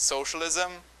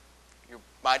socialism, you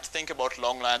might think about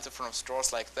long lines in front of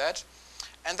stores like that.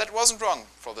 And that wasn't wrong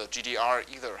for the GDR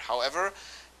either. However,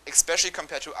 especially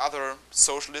compared to other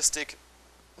socialistic,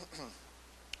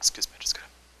 excuse me,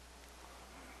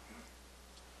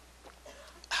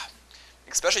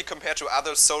 especially compared to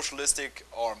other socialistic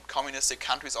or communistic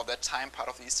countries of that time, part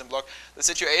of the Eastern Bloc, the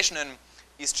situation in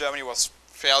East Germany was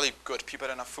fairly good. People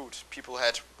had enough food, people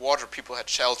had water, people had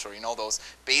shelter, those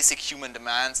basic human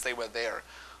demands, they were there.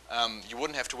 You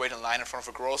wouldn't have to wait in line in front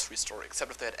of a grocery store,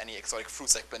 except if they had any exotic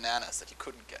fruits like bananas that you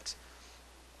couldn't get.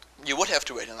 You would have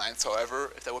to wait in lines,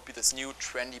 however, if there would be this new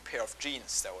trendy pair of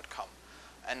jeans that would come.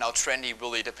 And now trendy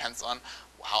really depends on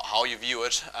how you view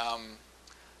it.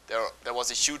 There was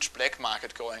a huge black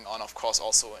market going on, of course,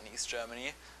 also in East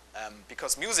Germany.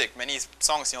 Because music, many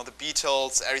songs, the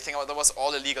Beatles, everything, that was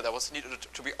all illegal. That was needed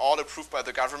to be all approved by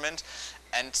the government.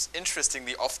 And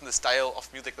interestingly, often the style of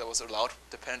music that was allowed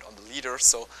depended on the leader.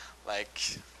 So,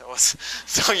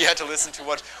 so you had to listen to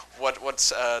what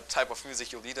type of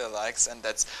music your leader likes, and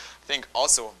that's, I think,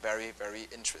 also very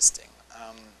interesting.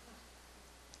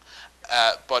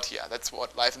 But yeah, that's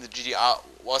what life in the GDR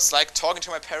was like. Talking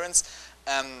to my parents,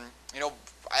 I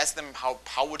asked them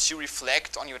how would you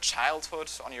reflect on your childhood,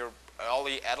 on your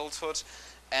early adulthood,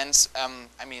 and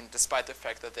I mean, despite the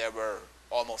fact that there were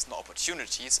almost no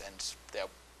opportunities and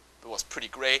it was pretty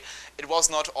gray, it was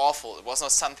not awful. It was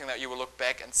not something that you will look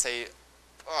back and say,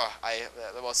 oh,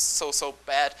 that was so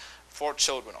bad for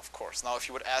children, of course. Now, if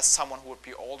you would ask someone who would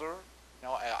be older,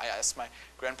 I asked my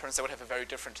grandparents, they would have a very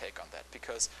different take on that,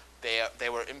 because they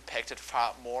were impacted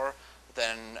far more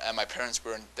than my parents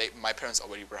were. My parents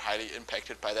already were highly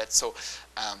impacted by that. So,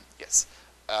 yes.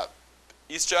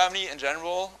 East Germany in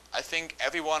general, I think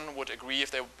everyone would agree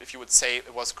if you would say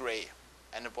it was gray,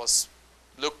 and it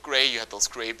looked gray. You had those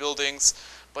gray buildings,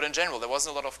 but in general there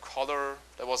wasn't a lot of color.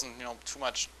 There wasn't too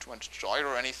much joy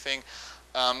or anything.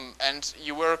 And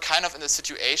you were kind of in a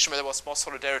situation where there was more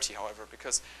solidarity, however,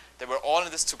 because they were all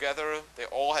in this together. They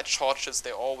all had shortages.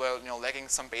 They all were, lacking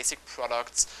some basic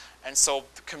products, and so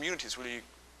the communities really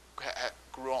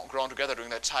grown together during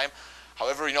that time.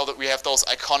 However, that we have those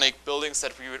iconic buildings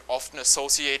that we would often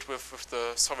associate with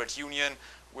the Soviet Union,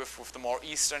 with the more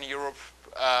Eastern Europe,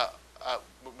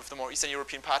 with the more Eastern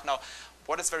European part. Now,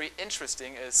 what is very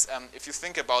interesting is, if you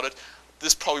think about it,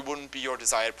 this probably wouldn't be your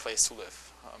desired place to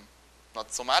live.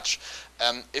 Not so much.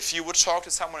 If you would talk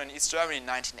to someone in East Germany in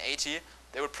 1980,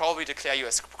 they would probably declare you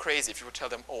as crazy if you would tell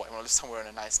them, oh, I want to live somewhere in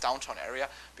a nice downtown area,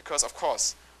 because of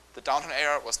course, the downtown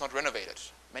area was not renovated.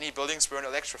 Many buildings weren't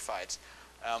electrified.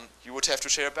 You would have to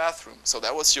share a bathroom. So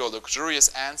that was your luxurious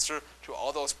answer to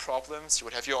all those problems. You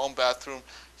would have your own bathroom.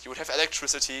 You would have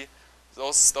electricity.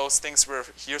 Those things were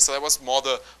here. So that was more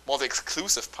the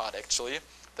exclusive part, actually.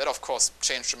 That, of course,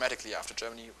 changed dramatically after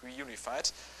Germany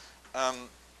reunified.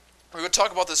 We will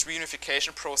talk about this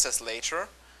reunification process later,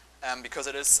 because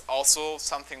it is also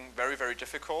something very, very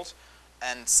difficult.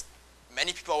 And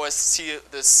many people always see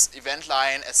this event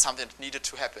line as something that needed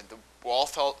to happen. The wall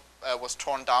was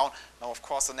torn down. Now, of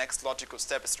course, the next logical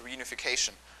step is the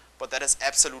reunification. But that is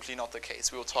absolutely not the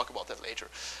case. We will talk about that later.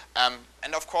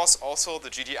 And of course, also the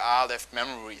GDR left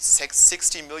memories.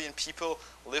 60 million people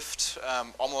lived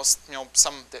almost,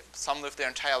 some lived their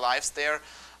entire lives there.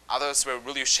 Others were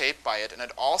really shaped by it. And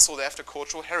it also left a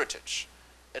cultural heritage.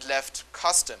 It left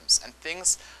customs and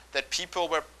things that people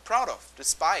were proud of,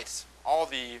 despite all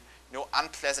the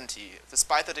unpleasantly,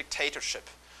 despite the dictatorship.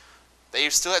 They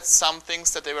still had some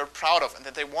things that they were proud of and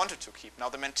that they wanted to keep. Now,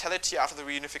 the mentality after the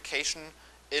reunification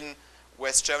in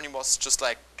West Germany was just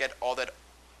like, get all that,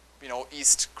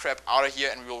 East crap out of here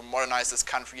and we will modernize this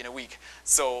country in a week.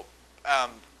 So,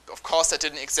 of course, that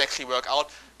didn't exactly work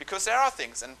out, because there are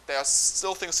things, and there are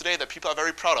still things today that people are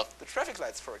very proud of. The traffic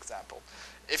lights, for example.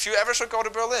 If you ever should go to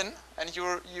Berlin, and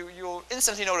you'll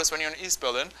instantly notice when you're in East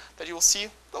Berlin that you will see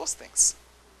those things.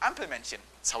 Ampelmännchen,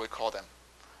 that's how we call them.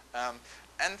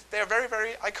 And they're very,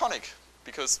 very iconic,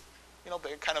 because I think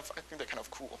they're kind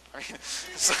of cool. I mean,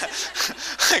 it's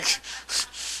like,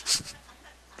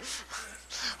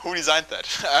 who designed that?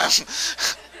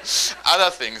 Other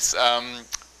things.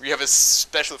 We have a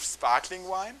special sparkling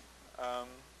wine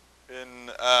in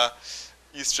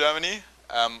East Germany,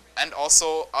 and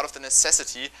also out of the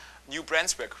necessity, new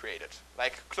brands were created,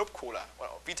 like Club Cola or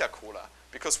Vita Cola,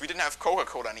 because we didn't have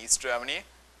Coca-Cola in East Germany,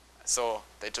 so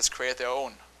they just created their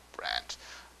own brand.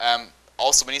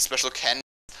 Also many special candies,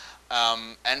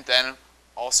 and then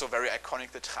also very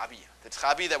iconic, the Trabi. The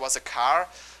Trabi, that was a car.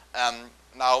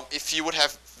 Now, if you would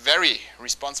have very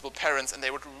responsible parents and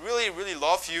they would really, really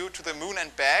love you to the moon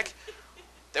and back,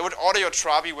 they would order your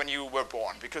Trabi when you were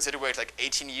born, because it waited like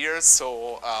 18 years,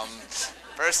 so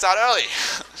better start early.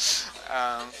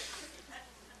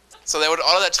 So they would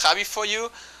order that Trabi for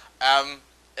you.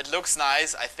 It looks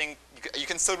nice. I think you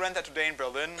can still rent that today in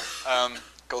Berlin.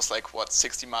 Goes like,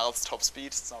 60 miles top speed.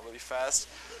 It's not really fast.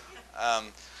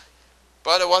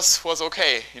 But it was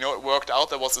okay. It worked out.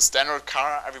 There was a standard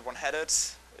car. Everyone had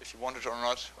it, if you wanted or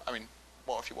not. I mean,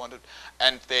 more if you wanted.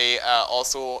 And they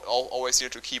also always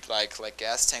needed to keep like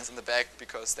gas tanks in the back,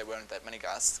 because there weren't that many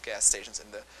gas stations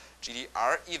in the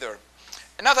GDR either.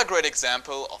 Another great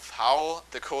example of how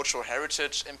the cultural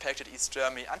heritage impacted East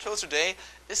Germany until today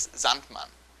is Sandmann.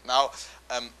 Now,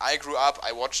 I grew up,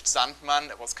 I watched Sandmann.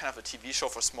 It was kind of a TV show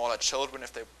for smaller children.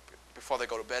 Before they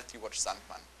go to bed, you watch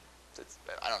Sandmann.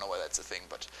 I don't know whether that's a thing,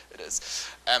 but it is.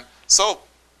 So,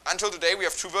 until today, we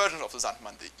have two versions of the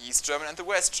Sandmann, the East German and the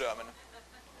West German.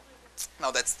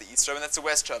 Now, that's the East German, that's the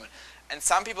West German. And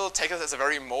some people take this as a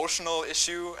very emotional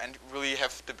issue and really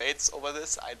have debates over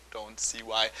this. I don't see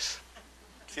why.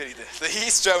 Clearly, the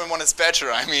East German one is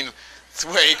better. I mean, it's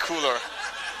way cooler.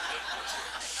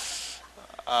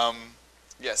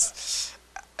 Yes.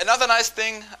 Another nice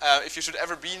thing, if you should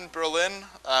ever be in Berlin,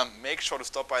 make sure to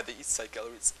stop by the East Side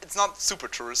Gallery. It's not super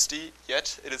touristy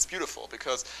yet. It is beautiful,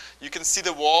 because you can see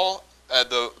the wall,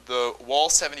 the Wall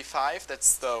 75.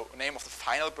 That's the name of the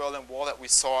final Berlin Wall that we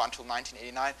saw until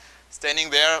 1989. Standing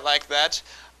there like that,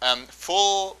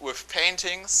 full with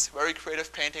paintings, very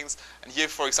creative paintings. And here,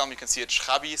 for example, you can see a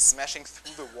Trabi smashing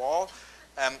through the wall.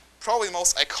 Probably the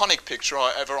most iconic picture,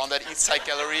 however, on that East Side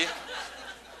Gallery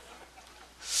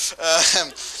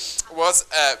was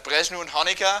Brezhnev and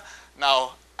Honecker.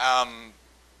 Now,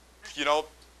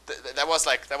 that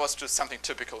was just something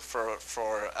typical for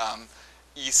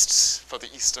the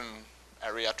Eastern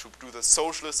area to do the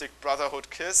socialistic brotherhood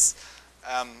kiss.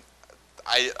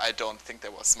 I don't think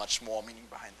there was much more meaning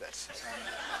behind that.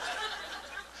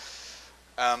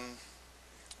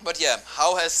 But yeah,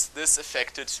 how has this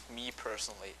affected me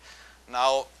personally?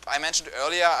 Now, I mentioned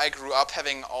earlier, I grew up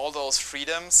having all those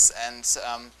freedoms, and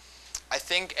I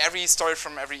think every story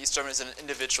from every East German is an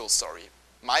individual story.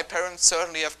 My parents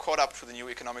certainly have caught up to the new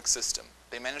economic system.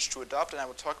 They managed to adopt, and I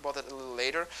will talk about that a little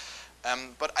later.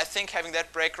 But I think having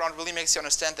that background really makes you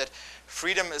understand that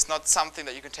freedom is not something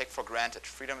that you can take for granted.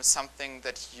 Freedom is something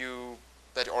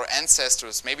that our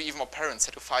ancestors, maybe even our parents,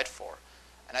 had to fight for.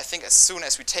 And I think as soon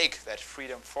as we take that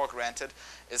freedom for granted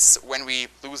is when we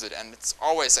lose it. And it's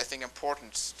always, I think,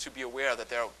 important to be aware that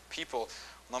there are people,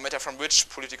 no matter from which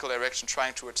political direction,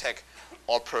 trying to attack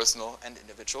our personal and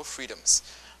individual freedoms.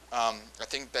 I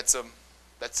think that's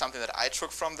something that I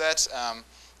took from that,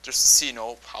 just to see,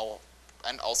 how,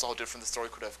 and also how different the story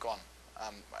could have gone.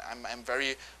 I'm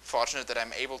very fortunate that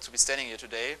I'm able to be standing here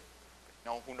today.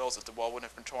 Who knows, if the wall wouldn't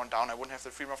have been torn down, I wouldn't have the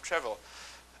freedom of travel.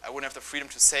 I wouldn't have the freedom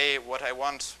to say what I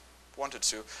wanted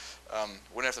to.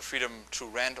 Wouldn't have the freedom to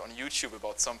rant on YouTube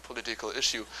about some political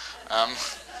issue.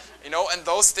 And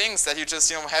those things that you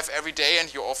just have every day,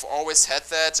 and you've always had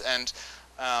that, and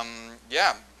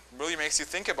yeah, really makes you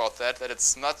think about that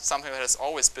it's not something that has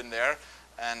always been there,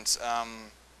 and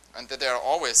that there are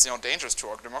always dangers to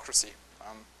our democracy.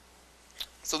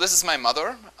 So this is my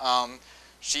mother.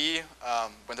 She,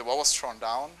 when the wall was torn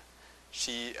down,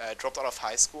 she dropped out of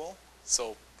high school.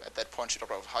 So at that point, she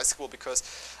dropped out of high school because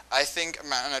I think,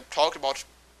 and I talked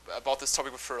about this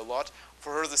topic with her a lot,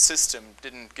 for her the system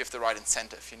didn't give the right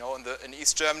incentive. In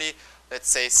East Germany, let's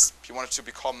say you wanted to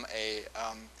become a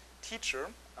teacher,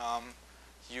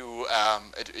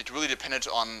 it really depended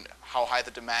on how high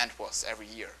the demand was every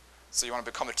year. So you want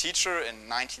to become a teacher in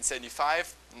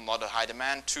 1975, not a high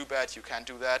demand, too bad, you can't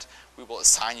do that. We will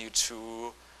assign you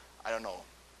to, I don't know,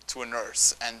 to a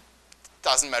nurse. And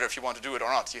doesn't matter if you want to do it or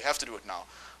not, you have to do it now.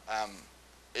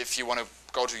 If you want to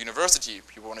go to university,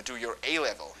 you want to do your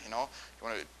A-level, you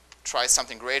want to try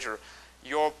something greater,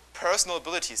 your personal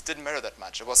abilities didn't matter that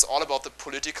much. It was all about the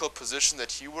political position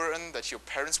that you were in, that your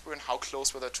parents were in, how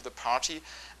close were they to the party,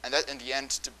 and that in the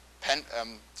end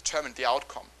determined the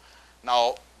outcome.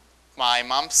 Now, my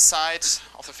mom's side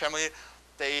of the family,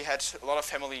 they had a lot of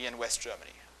family in West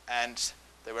Germany, and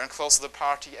they weren't close to the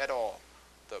party at all.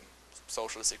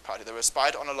 Socialistic Party. They were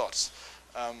spied on a lot.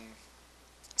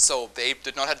 So they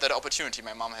did not have that opportunity.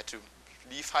 My mom had to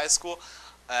leave high school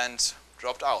and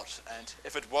dropped out. And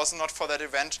if it was not for that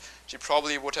event, she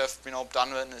probably would have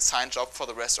done an assigned job for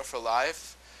the rest of her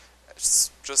life,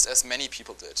 just as many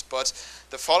people did. But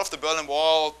the fall of the Berlin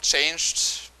Wall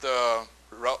changed the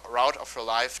route of her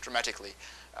life dramatically.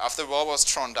 After the wall was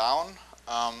torn down,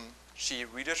 she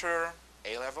redid her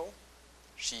A-level,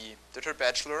 she did her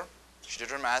bachelor, she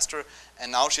did her master,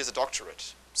 and now she has a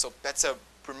doctorate. So that's a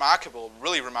remarkable,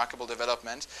 really remarkable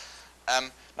development.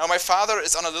 Now my father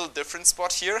is on a little different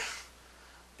spot here,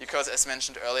 because as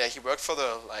mentioned earlier, he worked for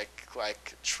the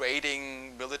like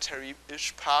trading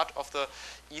military-ish part of the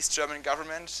East German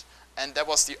government, and that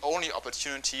was the only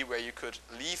opportunity where you could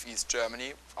leave East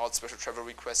Germany without special travel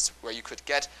requests, where you could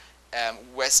get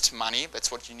West money.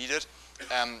 That's what you needed,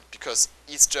 because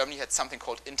East Germany had something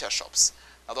called intershops.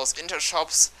 Now those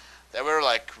intershops, they were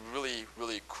like really,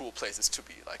 really cool places to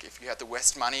be. Like if you had the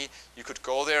West money, you could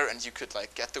go there and you could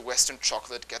like get the Western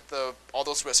chocolate, get all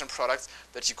those Western products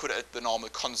that you could at the normal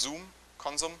Consum,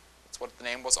 that's what the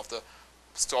name was of the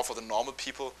store for the normal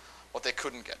people, what they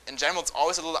couldn't get. In general, it's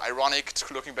always a little ironic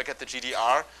looking back at the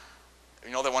GDR.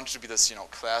 They wanted to be this,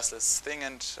 classless thing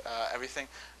and everything.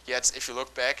 Yet if you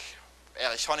look back,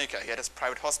 Erich Honecker, he had his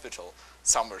private hospital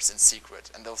somewhere in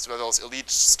secret, and those were those elite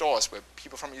stores where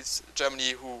people from East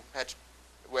Germany who had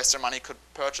Western money could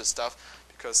purchase stuff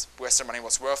because Western money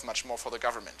was worth much more for the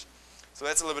government. So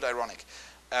that's a little bit ironic.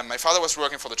 My father was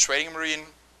working for the trading marine,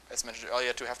 as mentioned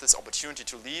earlier, to have this opportunity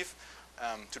to leave,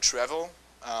 to travel.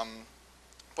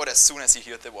 But as soon as he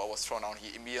heard the wall was thrown down,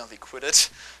 he immediately quit it.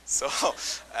 So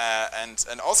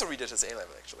and also redid his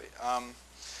A-level actually.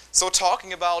 So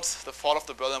talking about the fall of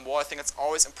the Berlin Wall, I think it's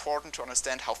always important to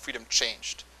understand how freedom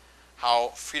changed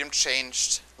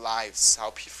lives,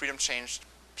 how freedom changed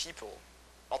people,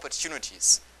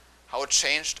 opportunities, how it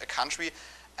changed a country,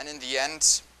 and in the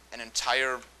end, an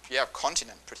entire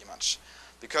continent pretty much.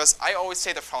 Because I always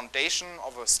say the foundation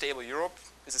of a stable Europe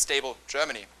is a stable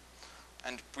Germany,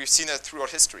 and we've seen that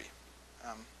throughout history.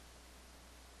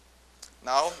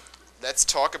 Now, let's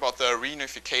talk about the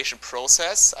reunification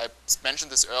process. I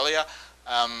mentioned this earlier.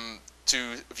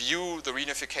 To view the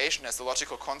reunification as the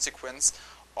logical consequence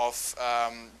of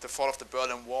the fall of the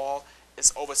Berlin Wall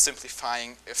is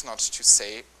oversimplifying, if not to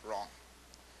say wrong.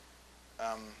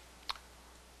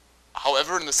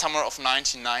 However, in the summer of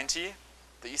 1990,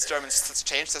 the East Germans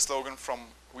changed their slogan from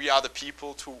we are the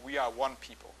people to we are one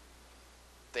people.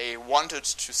 They wanted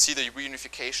to see the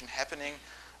reunification happening,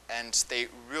 and they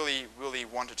really, really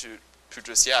wanted to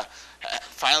just, yeah,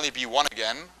 finally be one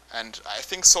again. And I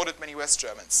think so did many West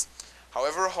Germans.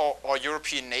 However, our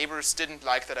European neighbors didn't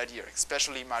like that idea.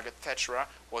 Especially Margaret Thatcher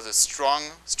was a strong,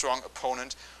 strong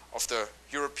opponent of the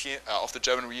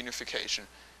German reunification.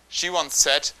 She once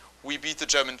said, "We beat the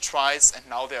Germans twice, and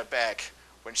now they're back,"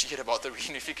 when she heard about the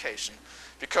reunification.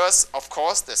 Because, of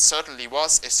course, there certainly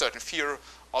was a certain fear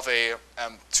of a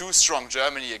too strong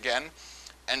Germany again.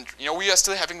 And, you know, we are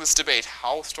still having this debate.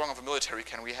 How strong of a military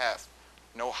can we have?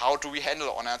 You know, how do we handle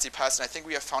our Nazi past? And I think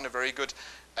we have found a very good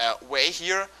way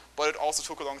here, but it also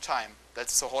took a long time.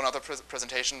 That's a whole other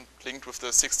presentation linked with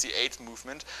the '68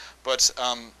 movement. But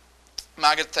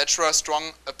Margaret Thatcher, a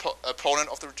strong opponent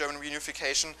of the German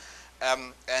reunification,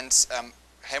 and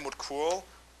Helmut Kohl,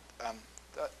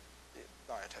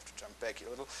 I'd have to jump back here a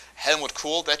little. Helmut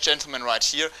Kohl, that gentleman right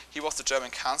here, he was the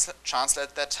German chancellor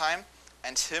at that time,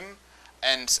 and him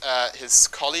and his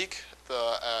colleague,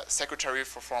 the Secretary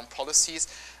for Foreign Policies,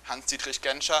 Hans-Dietrich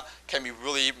Genscher, can be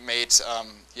really made,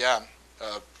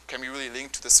 can be really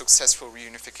linked to the successful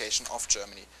reunification of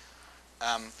Germany.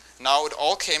 Now it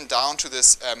all came down to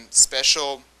this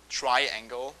special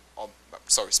triangle, or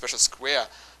sorry, special square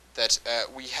that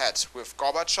we had with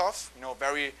Gorbachev, you know,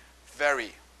 very,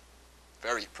 very,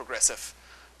 very progressive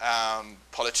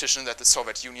politician that the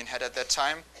Soviet Union had at that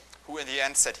time, who in the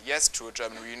end said yes to a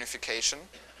German reunification,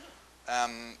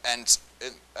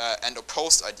 and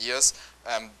opposed ideas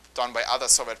done by other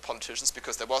Soviet politicians,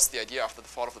 because there was the idea after the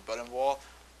fall of the Berlin Wall,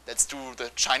 let's do the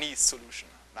Chinese solution.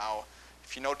 Now,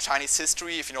 if you know Chinese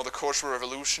history, if you know the Cultural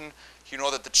Revolution, you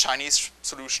know that the Chinese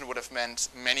solution would have meant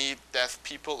many deaf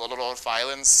people, a lot of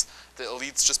violence, the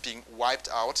elites just being wiped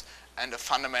out, and a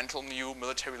fundamental new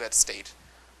military-led state.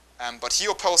 But he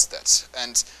opposed that,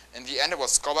 and in the end it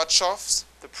was Gorbachev's,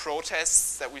 the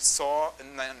protests that we saw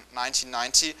in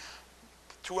 1990,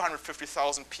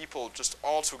 250,000 people just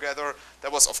all together.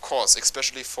 That was, of course,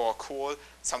 especially for Kohl,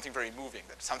 something very moving,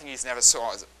 something he's never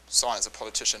saw as a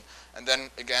politician. And then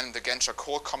again, the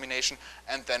Genscher-Kohl combination,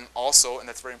 and then also, and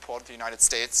that's very important, the United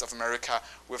States of America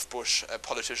with Bush, a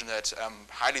politician that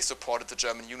highly supported the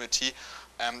German unity,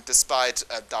 despite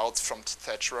doubts from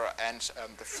Thatcher and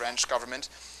the French government.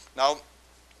 Now,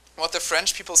 what the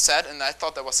French people said, and I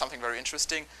thought that was something very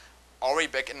interesting, already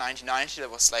back in 1990, that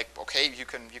was like, okay, you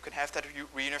can have that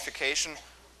reunification,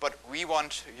 but we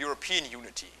want European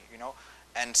unity, you know,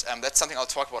 and that's something I'll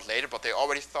talk about later. But they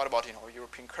already thought about, you know,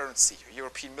 European currency,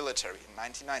 European military in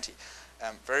 1990,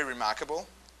 very remarkable.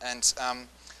 And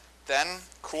then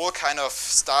Kohl kind of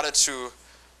started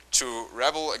to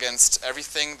rebel against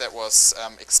everything that was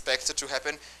expected to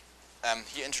happen.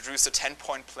 He introduced a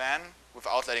 10-point plan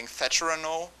without letting Thatcher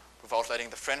know, without letting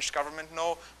the French government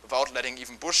know, without letting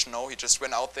even Bush know. He just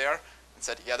went out there and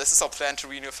said, yeah, this is our plan to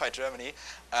reunify Germany.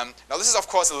 Now this is, of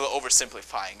course, a little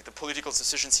oversimplifying. The political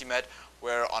decisions he made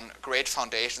were on great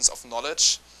foundations of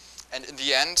knowledge, and in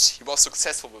the end, he was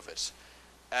successful with it.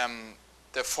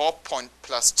 The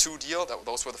 4+2 deal,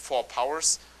 those were the four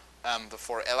powers, the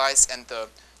four allies, and the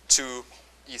two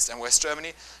East and West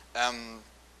Germany.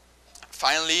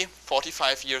 Finally,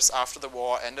 45 years after the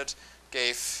war ended,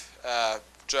 gave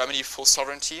Germany full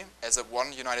sovereignty as a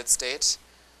one United States,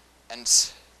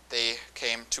 and they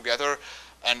came together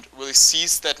and really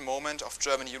seized that moment of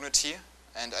German unity.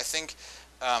 And I think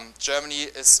Germany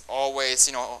is always,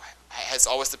 you know, has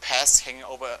always the past hanging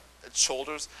over its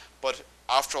shoulders, but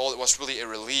after all, it was really a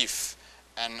relief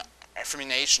and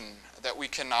affirmation that we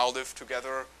can now live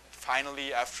together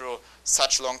finally after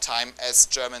such a long time as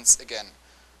Germans again.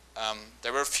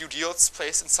 There were a few deals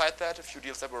placed inside that, a few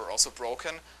deals that were also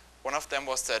broken. One of them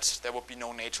was that there would be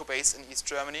no NATO base in East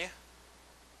Germany.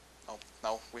 Oh,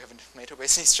 now we have a NATO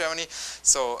base in East Germany,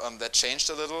 so that changed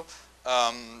a little.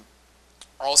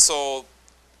 Also,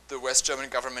 the West German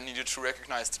government needed to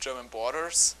recognize the German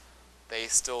borders. They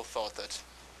still thought that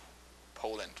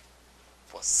Poland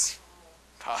was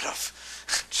part of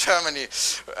Germany.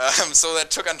 So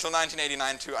that took until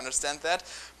 1989 to understand that,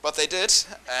 but they did,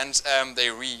 and they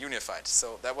reunified.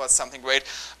 So that was something great.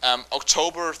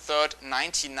 October 3rd,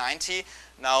 1990.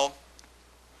 Now,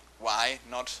 why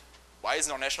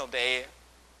isn't our national day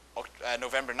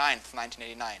November 9th,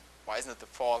 1989? Why isn't it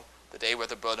the day where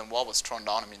the Berlin Wall was torn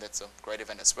down? I mean, that's a great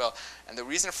event as well. And the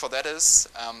reason for that is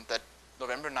that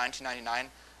November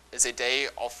 1999 is a day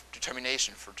of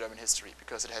determination for German history,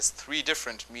 because it has three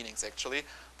different meanings, actually.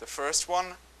 The first one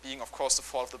being, of course, the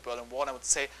fall of the Berlin Wall. And I would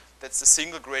say that's the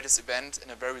single greatest event in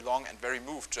a very long and very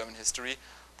moved German history,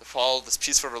 the fall of this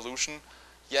peaceful revolution.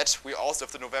 Yet we also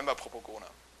have the November Propaganda.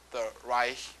 the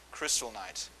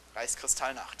Reichskristallnacht,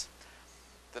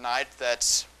 the night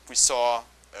that we saw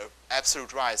an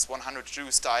absolute rise. 100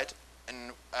 Jews died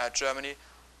in Germany,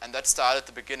 and that started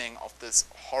the beginning of this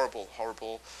horrible,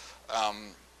 horrible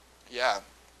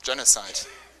genocide.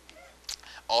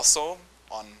 Also,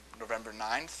 on November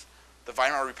 9th, the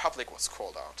Weimar Republic was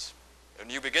called out. A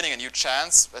new beginning, a new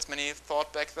chance, as many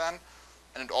thought back then,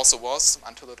 and it also was,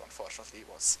 until it unfortunately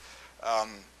was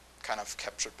kind of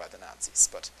captured by the Nazis,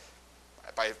 but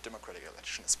by a democratic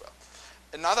election as well.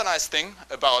 Another nice thing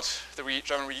about the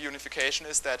German reunification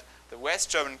is that the West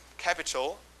German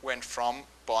capital went from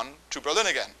Bonn to Berlin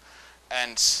again.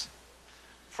 And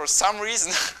for some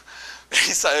reason, they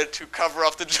decided to cover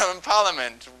up the German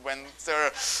parliament when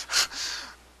there...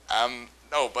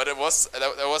 no, but there was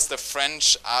the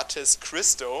French artist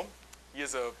Christo. He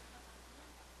is a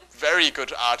very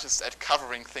good artist at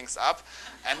covering things up.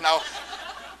 And now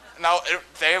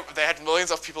they had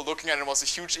millions of people looking at it. It was a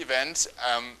huge event.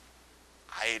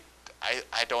 I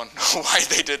don't know why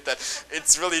they did that.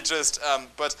 It's really just,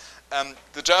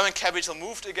 the German capital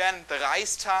moved again, the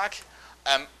Reichstag.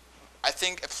 I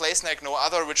think a place like no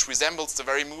other, which resembles the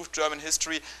very moved German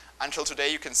history. Until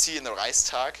today, you can see in the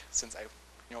Reichstag, since I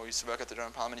used to work at the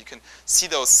German parliament, you can see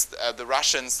those the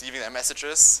Russians leaving their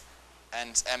messages,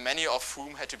 and many of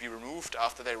whom had to be removed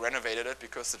after they renovated it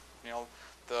because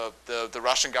the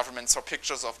Russian government saw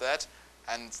pictures of that,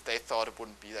 and they thought it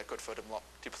wouldn't be that good for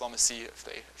diplomacy if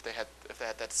they had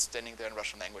that standing there in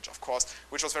Russian language, of course,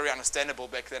 which was very understandable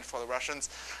back then for the Russians,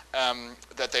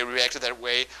 that they reacted that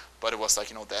way. But it was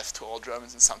like, death to all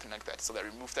Germans and something like that. So they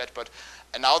removed that.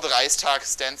 And now the Reichstag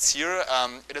stands here.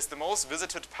 It is the most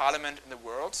visited parliament in the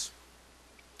world.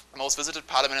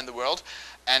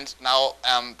 And now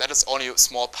that is only a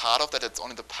small part of that. It's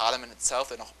only the parliament itself.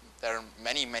 There are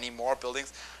many, many more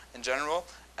buildings in general.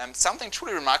 Something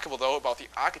truly remarkable, though, about the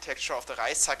architecture of the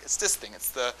Reichstag is this thing. It's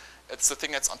the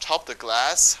thing that's on top, the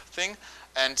glass thing.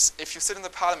 And if you sit in the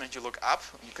parliament, you look up,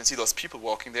 you can see those people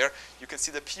walking there. You can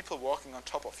see the people walking on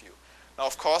top of you. Now,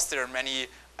 of course, there are many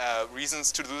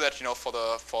reasons to do that,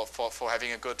 for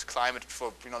having a good climate,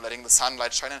 for letting the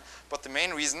sunlight shine in. But the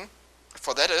main reason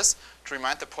for that is to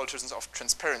remind the politicians of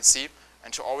transparency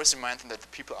and to always remind them that the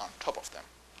people are on top of them.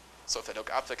 So if they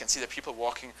look up, they can see the people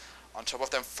walking on top of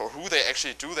them, for who they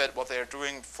actually do that, what they are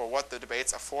doing, for what the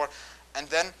debates are for. And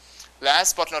then,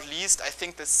 last but not least, I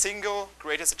think the single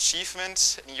greatest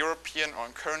achievement in European or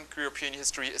in current European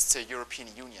history is the European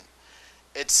Union.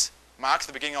 It marks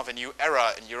the beginning of a new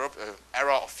era in Europe, an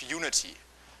era of unity,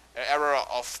 an era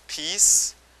of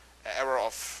peace, an era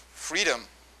of freedom,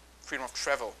 freedom of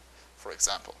travel, for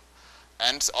example,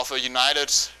 and of a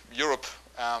united Europe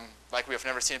like we have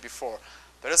never seen it before.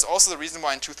 That is also the reason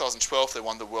why in 2012 they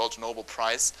won the World Nobel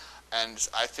Prize, and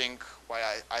I think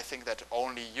I think that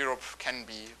only Europe can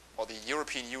be, or the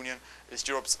European Union is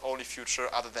Europe's only future.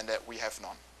 Other than that, we have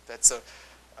none. That's a,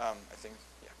 I think,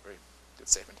 very good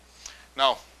statement.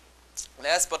 Now,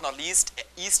 last but not least,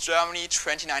 East Germany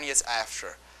 29 years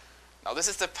after. Now, this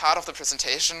is the part of the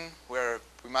presentation where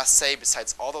we must say,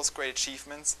 besides all those great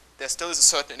achievements, there still is a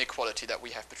certain inequality that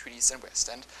we have between East and West.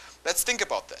 And let's think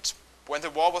about that. When the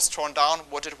wall was torn down,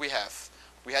 what did we have?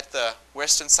 We had the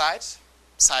western side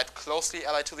closely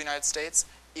allied to the United States,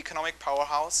 economic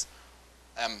powerhouse,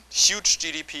 huge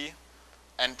GDP,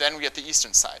 and then we had the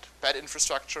eastern side, bad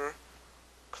infrastructure,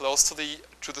 close to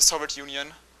the Soviet Union,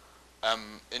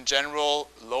 in general,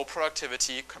 low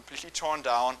productivity, completely torn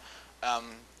down,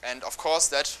 and of course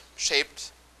that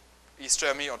shaped East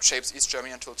Germany, or shapes East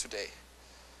Germany until today.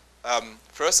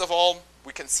 First of all,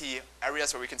 we can see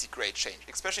areas where we can see great change,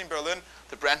 especially in Berlin,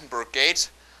 the Brandenburg Gate.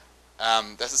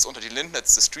 This is unter die Linden,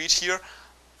 that's the street here.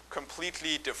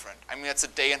 Completely different. I mean, that's a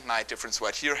day and night difference.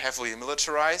 Right here, heavily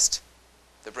militarized.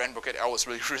 The Brandenburg Gate always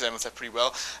really resembles that pretty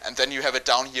well. And then you have it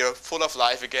down here, full of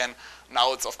life again.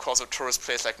 Now it's, of course, a tourist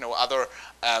place like no other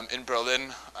in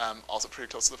Berlin, also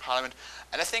pretty close to the parliament.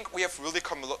 And I think we have really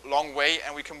come a long way,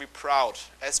 and we can be proud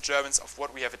as Germans of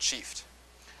what we have achieved.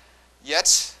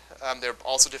 Yet, there are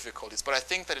also difficulties. But I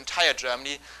think that entire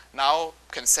Germany now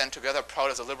can stand together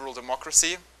proud as a liberal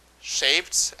democracy,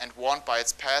 shaped and warned by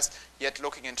its past, yet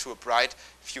looking into a bright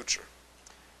future.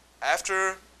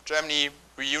 After Germany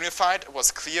reunified, it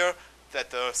was clear that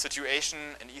the situation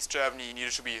in East Germany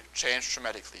needed to be changed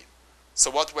dramatically. So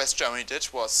what West Germany did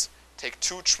was take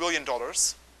 $2 trillion,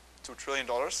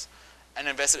 and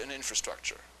invest it in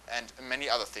infrastructure and many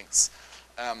other things.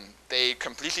 They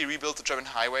completely rebuilt the German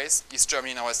highways. East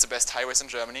Germany now has the best highways in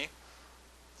Germany.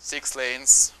 6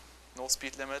 lanes, no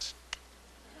speed limit.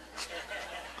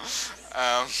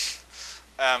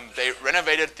 They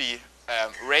renovated the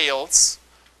rails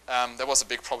That was a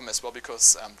big problem as well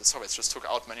because the Soviets just took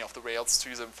out many of the rails to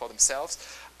use them for themselves,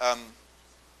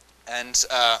 and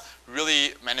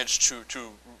really managed to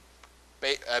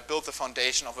build the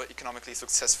foundation of an economically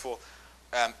successful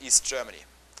East Germany.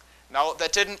 Now,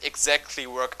 that didn't exactly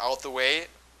work out the way.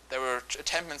 There were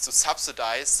attempts to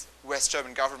subsidize West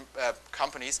German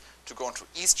companies to go into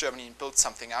East Germany and build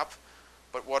something up.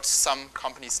 But what some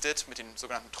companies did mit den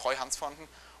sogenannten Treuhandsfonden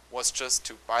was just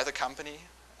to buy the company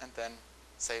and then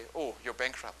say, oh, you're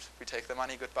bankrupt, we take the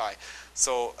money, goodbye.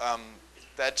 So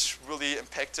that really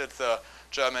impacted the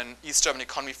East German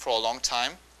economy for a long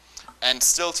time. And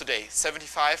still today,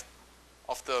 75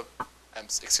 of the,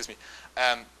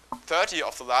 30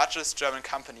 of the largest German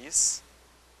companies,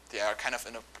 they are kind of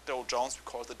in a Dow Jones, we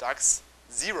call it the DAX,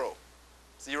 zero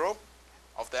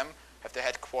of them have their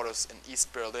headquarters in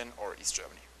East Berlin or East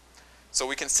Germany. So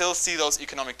we can still see those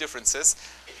economic differences.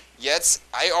 Yet,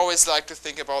 I always like to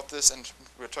think about this, and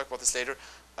we'll talk about this later,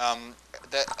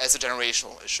 that as a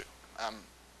generational issue.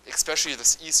 Especially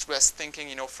this East-West thinking,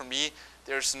 you know, for me,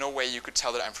 there's no way you could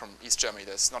tell that I'm from East Germany.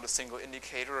 There's not a single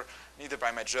indicator, neither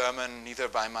by my German, neither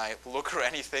by my look or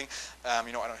anything.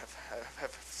 You know, I don't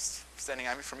have standing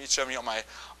I'm from East Germany on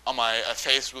my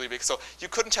face really big. So you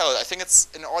couldn't tell it. I think it's,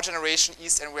 in our generation,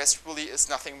 East and West really is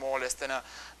nothing more or less than a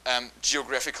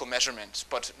geographical measurement,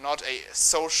 but not a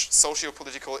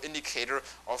socio-political indicator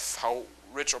of how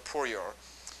rich or poor you are.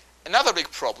 Another big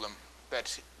problem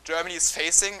that Germany is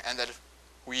facing, and that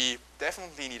we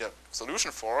definitely need a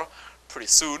solution for pretty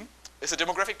soon, is a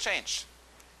demographic change.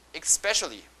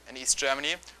 Especially in East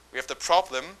Germany, we have the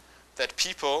problem that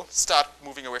people start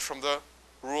moving away from the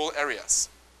rural areas.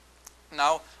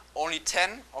 Now, only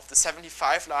 10 of the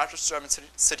 75 largest German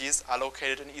cities are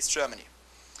located in East Germany.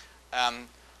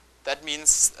 That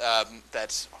means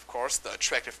that, of course, the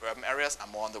attractive urban areas are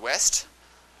more in the west,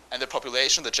 and the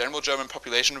population, the general German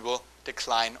population, will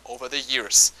decline over the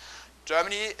years.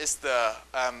 Germany is the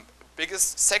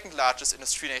biggest, second largest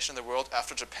industry nation in the world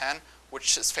after Japan,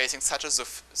 which is facing such a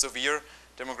severe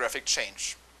demographic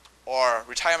change. Our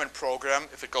retirement program,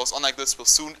 if it goes on like this, will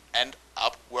soon end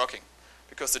up working,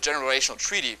 because the generational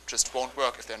treaty just won't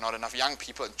work if there are not enough young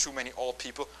people and too many old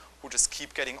people who just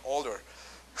keep getting older.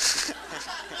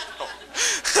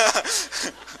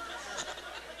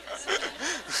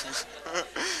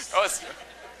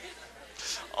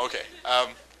 Okay.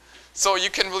 So you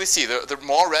can really see, the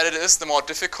more red it is, the more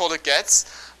difficult it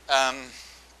gets.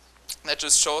 That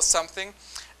just shows something.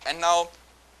 And now,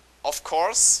 of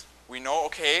course, we know,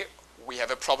 okay, we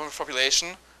have a problem with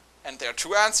population, and there are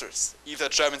two answers. Either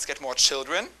Germans get more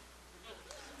children,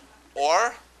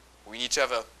 or we need to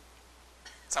have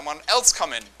someone else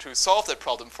come in to solve that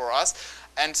problem for us.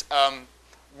 And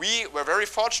we were very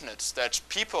fortunate that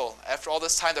people, after all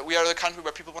this time, that we are the country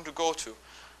where people want to go to.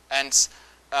 And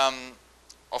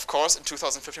of course, in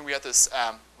 2015, we had this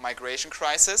migration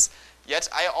crisis. Yet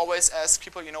I always ask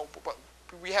people, you know,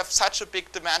 we have such a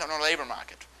big demand on our labor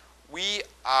market. We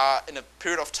are in a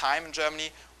period of time in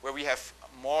Germany where we have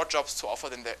more jobs to offer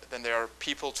than there are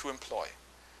people to employ.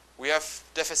 We have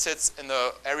deficits in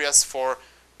the areas for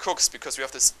cooks because we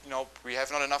have this, you know, we have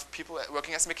not enough people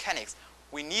working as mechanics.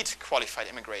 We need qualified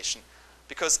immigration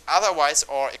because otherwise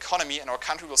our economy and our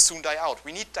country will soon die out.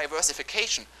 We need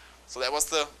diversification. So that was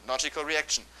the logical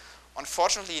reaction.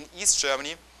 Unfortunately, in East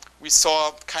Germany, we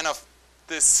saw kind of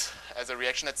this as a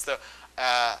reaction. It's the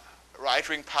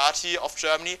right-wing party of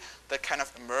Germany that kind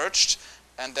of emerged,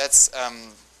 and that's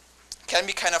can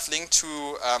be kind of linked to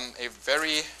a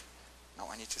very. Now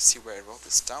I need to see where I wrote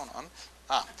this down on.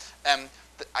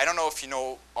 I don't know if you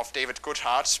know of David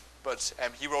Goodhart, but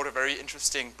he wrote a very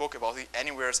interesting book about the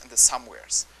anywheres and the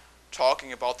somewheres,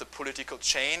 talking about the political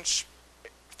change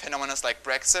phenomena like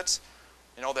Brexit.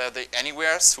 You know, they're the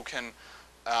anywheres who can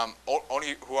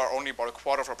who are only about a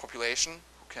quarter of our population,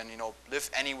 who can, you know, live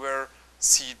anywhere,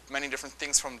 see many different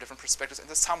things from different perspectives, and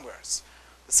the somewheres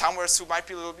who might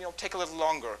be a little, you know, take a little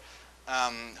longer,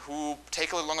 who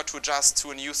take a little longer to adjust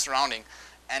to a new surrounding.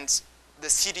 And the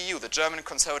CDU, the German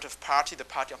Conservative Party, the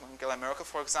party of Angela Merkel,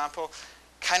 for example,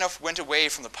 kind of went away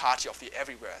from the party of the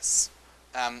everywheres.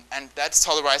 And that's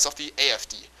how the rise of the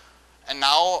AfD. And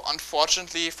now,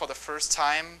 unfortunately, for the first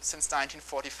time since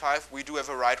 1945, we do have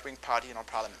a right-wing party in our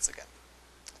parliaments again.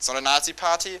 It's not a Nazi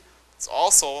party, it's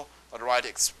also not a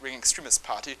right-wing extremist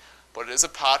party, but it is a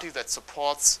party that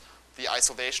supports the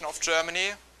isolation of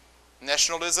Germany,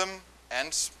 nationalism,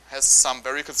 and has some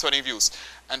very concerning views.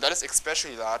 And that is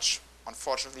especially large,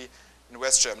 unfortunately, in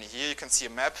West Germany. Here you can see a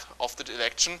map of the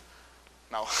election.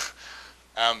 Now,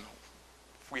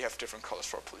 we have different colors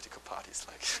for our political parties.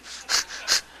 Like,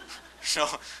 no,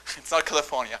 it's not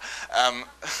California.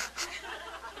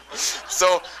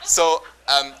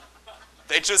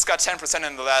 They just got 10%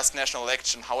 in the last national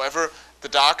election. However, the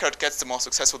darker it gets, the more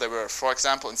successful they were. For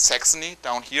example, in Saxony,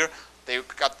 down here, they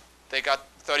got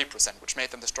 30%, which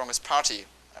made them the strongest party.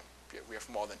 We have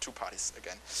more than 2 parties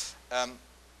again.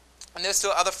 And there's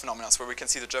still other phenomena where we can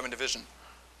see the German division.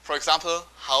 For example,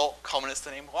 how common is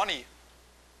the name Ronny?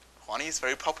 Ronny is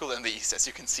very popular in the East, as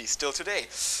you can see, still today.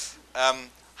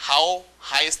 How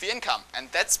high is the income? And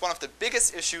that's one of the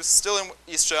biggest issues still in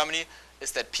East Germany,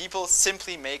 is that people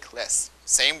simply make less.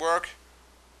 Same work,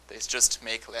 they just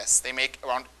make less. They make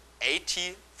around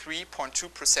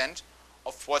 83.2%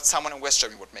 of what someone in West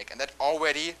Germany would make. And that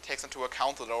already takes into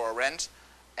account the lower rent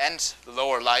and the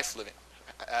lower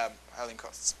living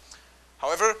costs.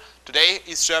 However, today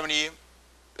East Germany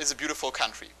is a beautiful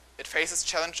country. It faces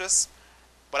challenges,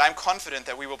 but I'm confident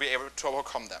that we will be able to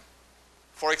overcome them.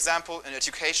 For example, in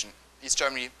education, East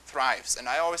Germany thrives, and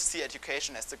I always see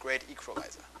education as the great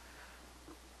equalizer.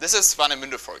 This is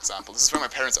Warnemünde, for example. This is where my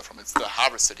parents are from. It's the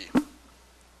harbor city.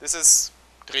 This is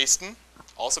Dresden,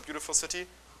 also a beautiful city,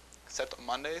 except on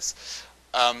Mondays.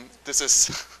 This is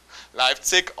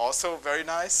Leipzig, also very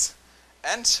nice.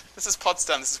 And this is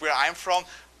Potsdam. This is where I'm from.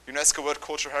 UNESCO World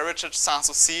Cultural Heritage.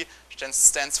 Sanssouci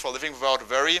stands for Living Without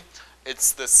Worry.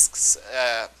 It's the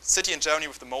city in Germany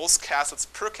with the most castles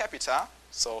per capita.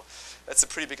 So that's a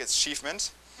pretty big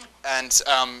achievement. And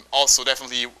also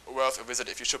definitely worth a visit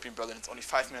if you should be in Berlin. It's only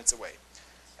 5 minutes away.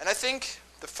 And I think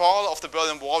the fall of the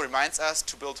Berlin Wall reminds us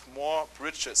to build more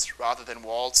bridges rather than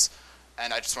walls.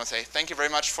 And I just want to say thank you very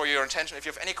much for your attention. If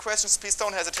you have any questions, please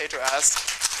don't hesitate to ask.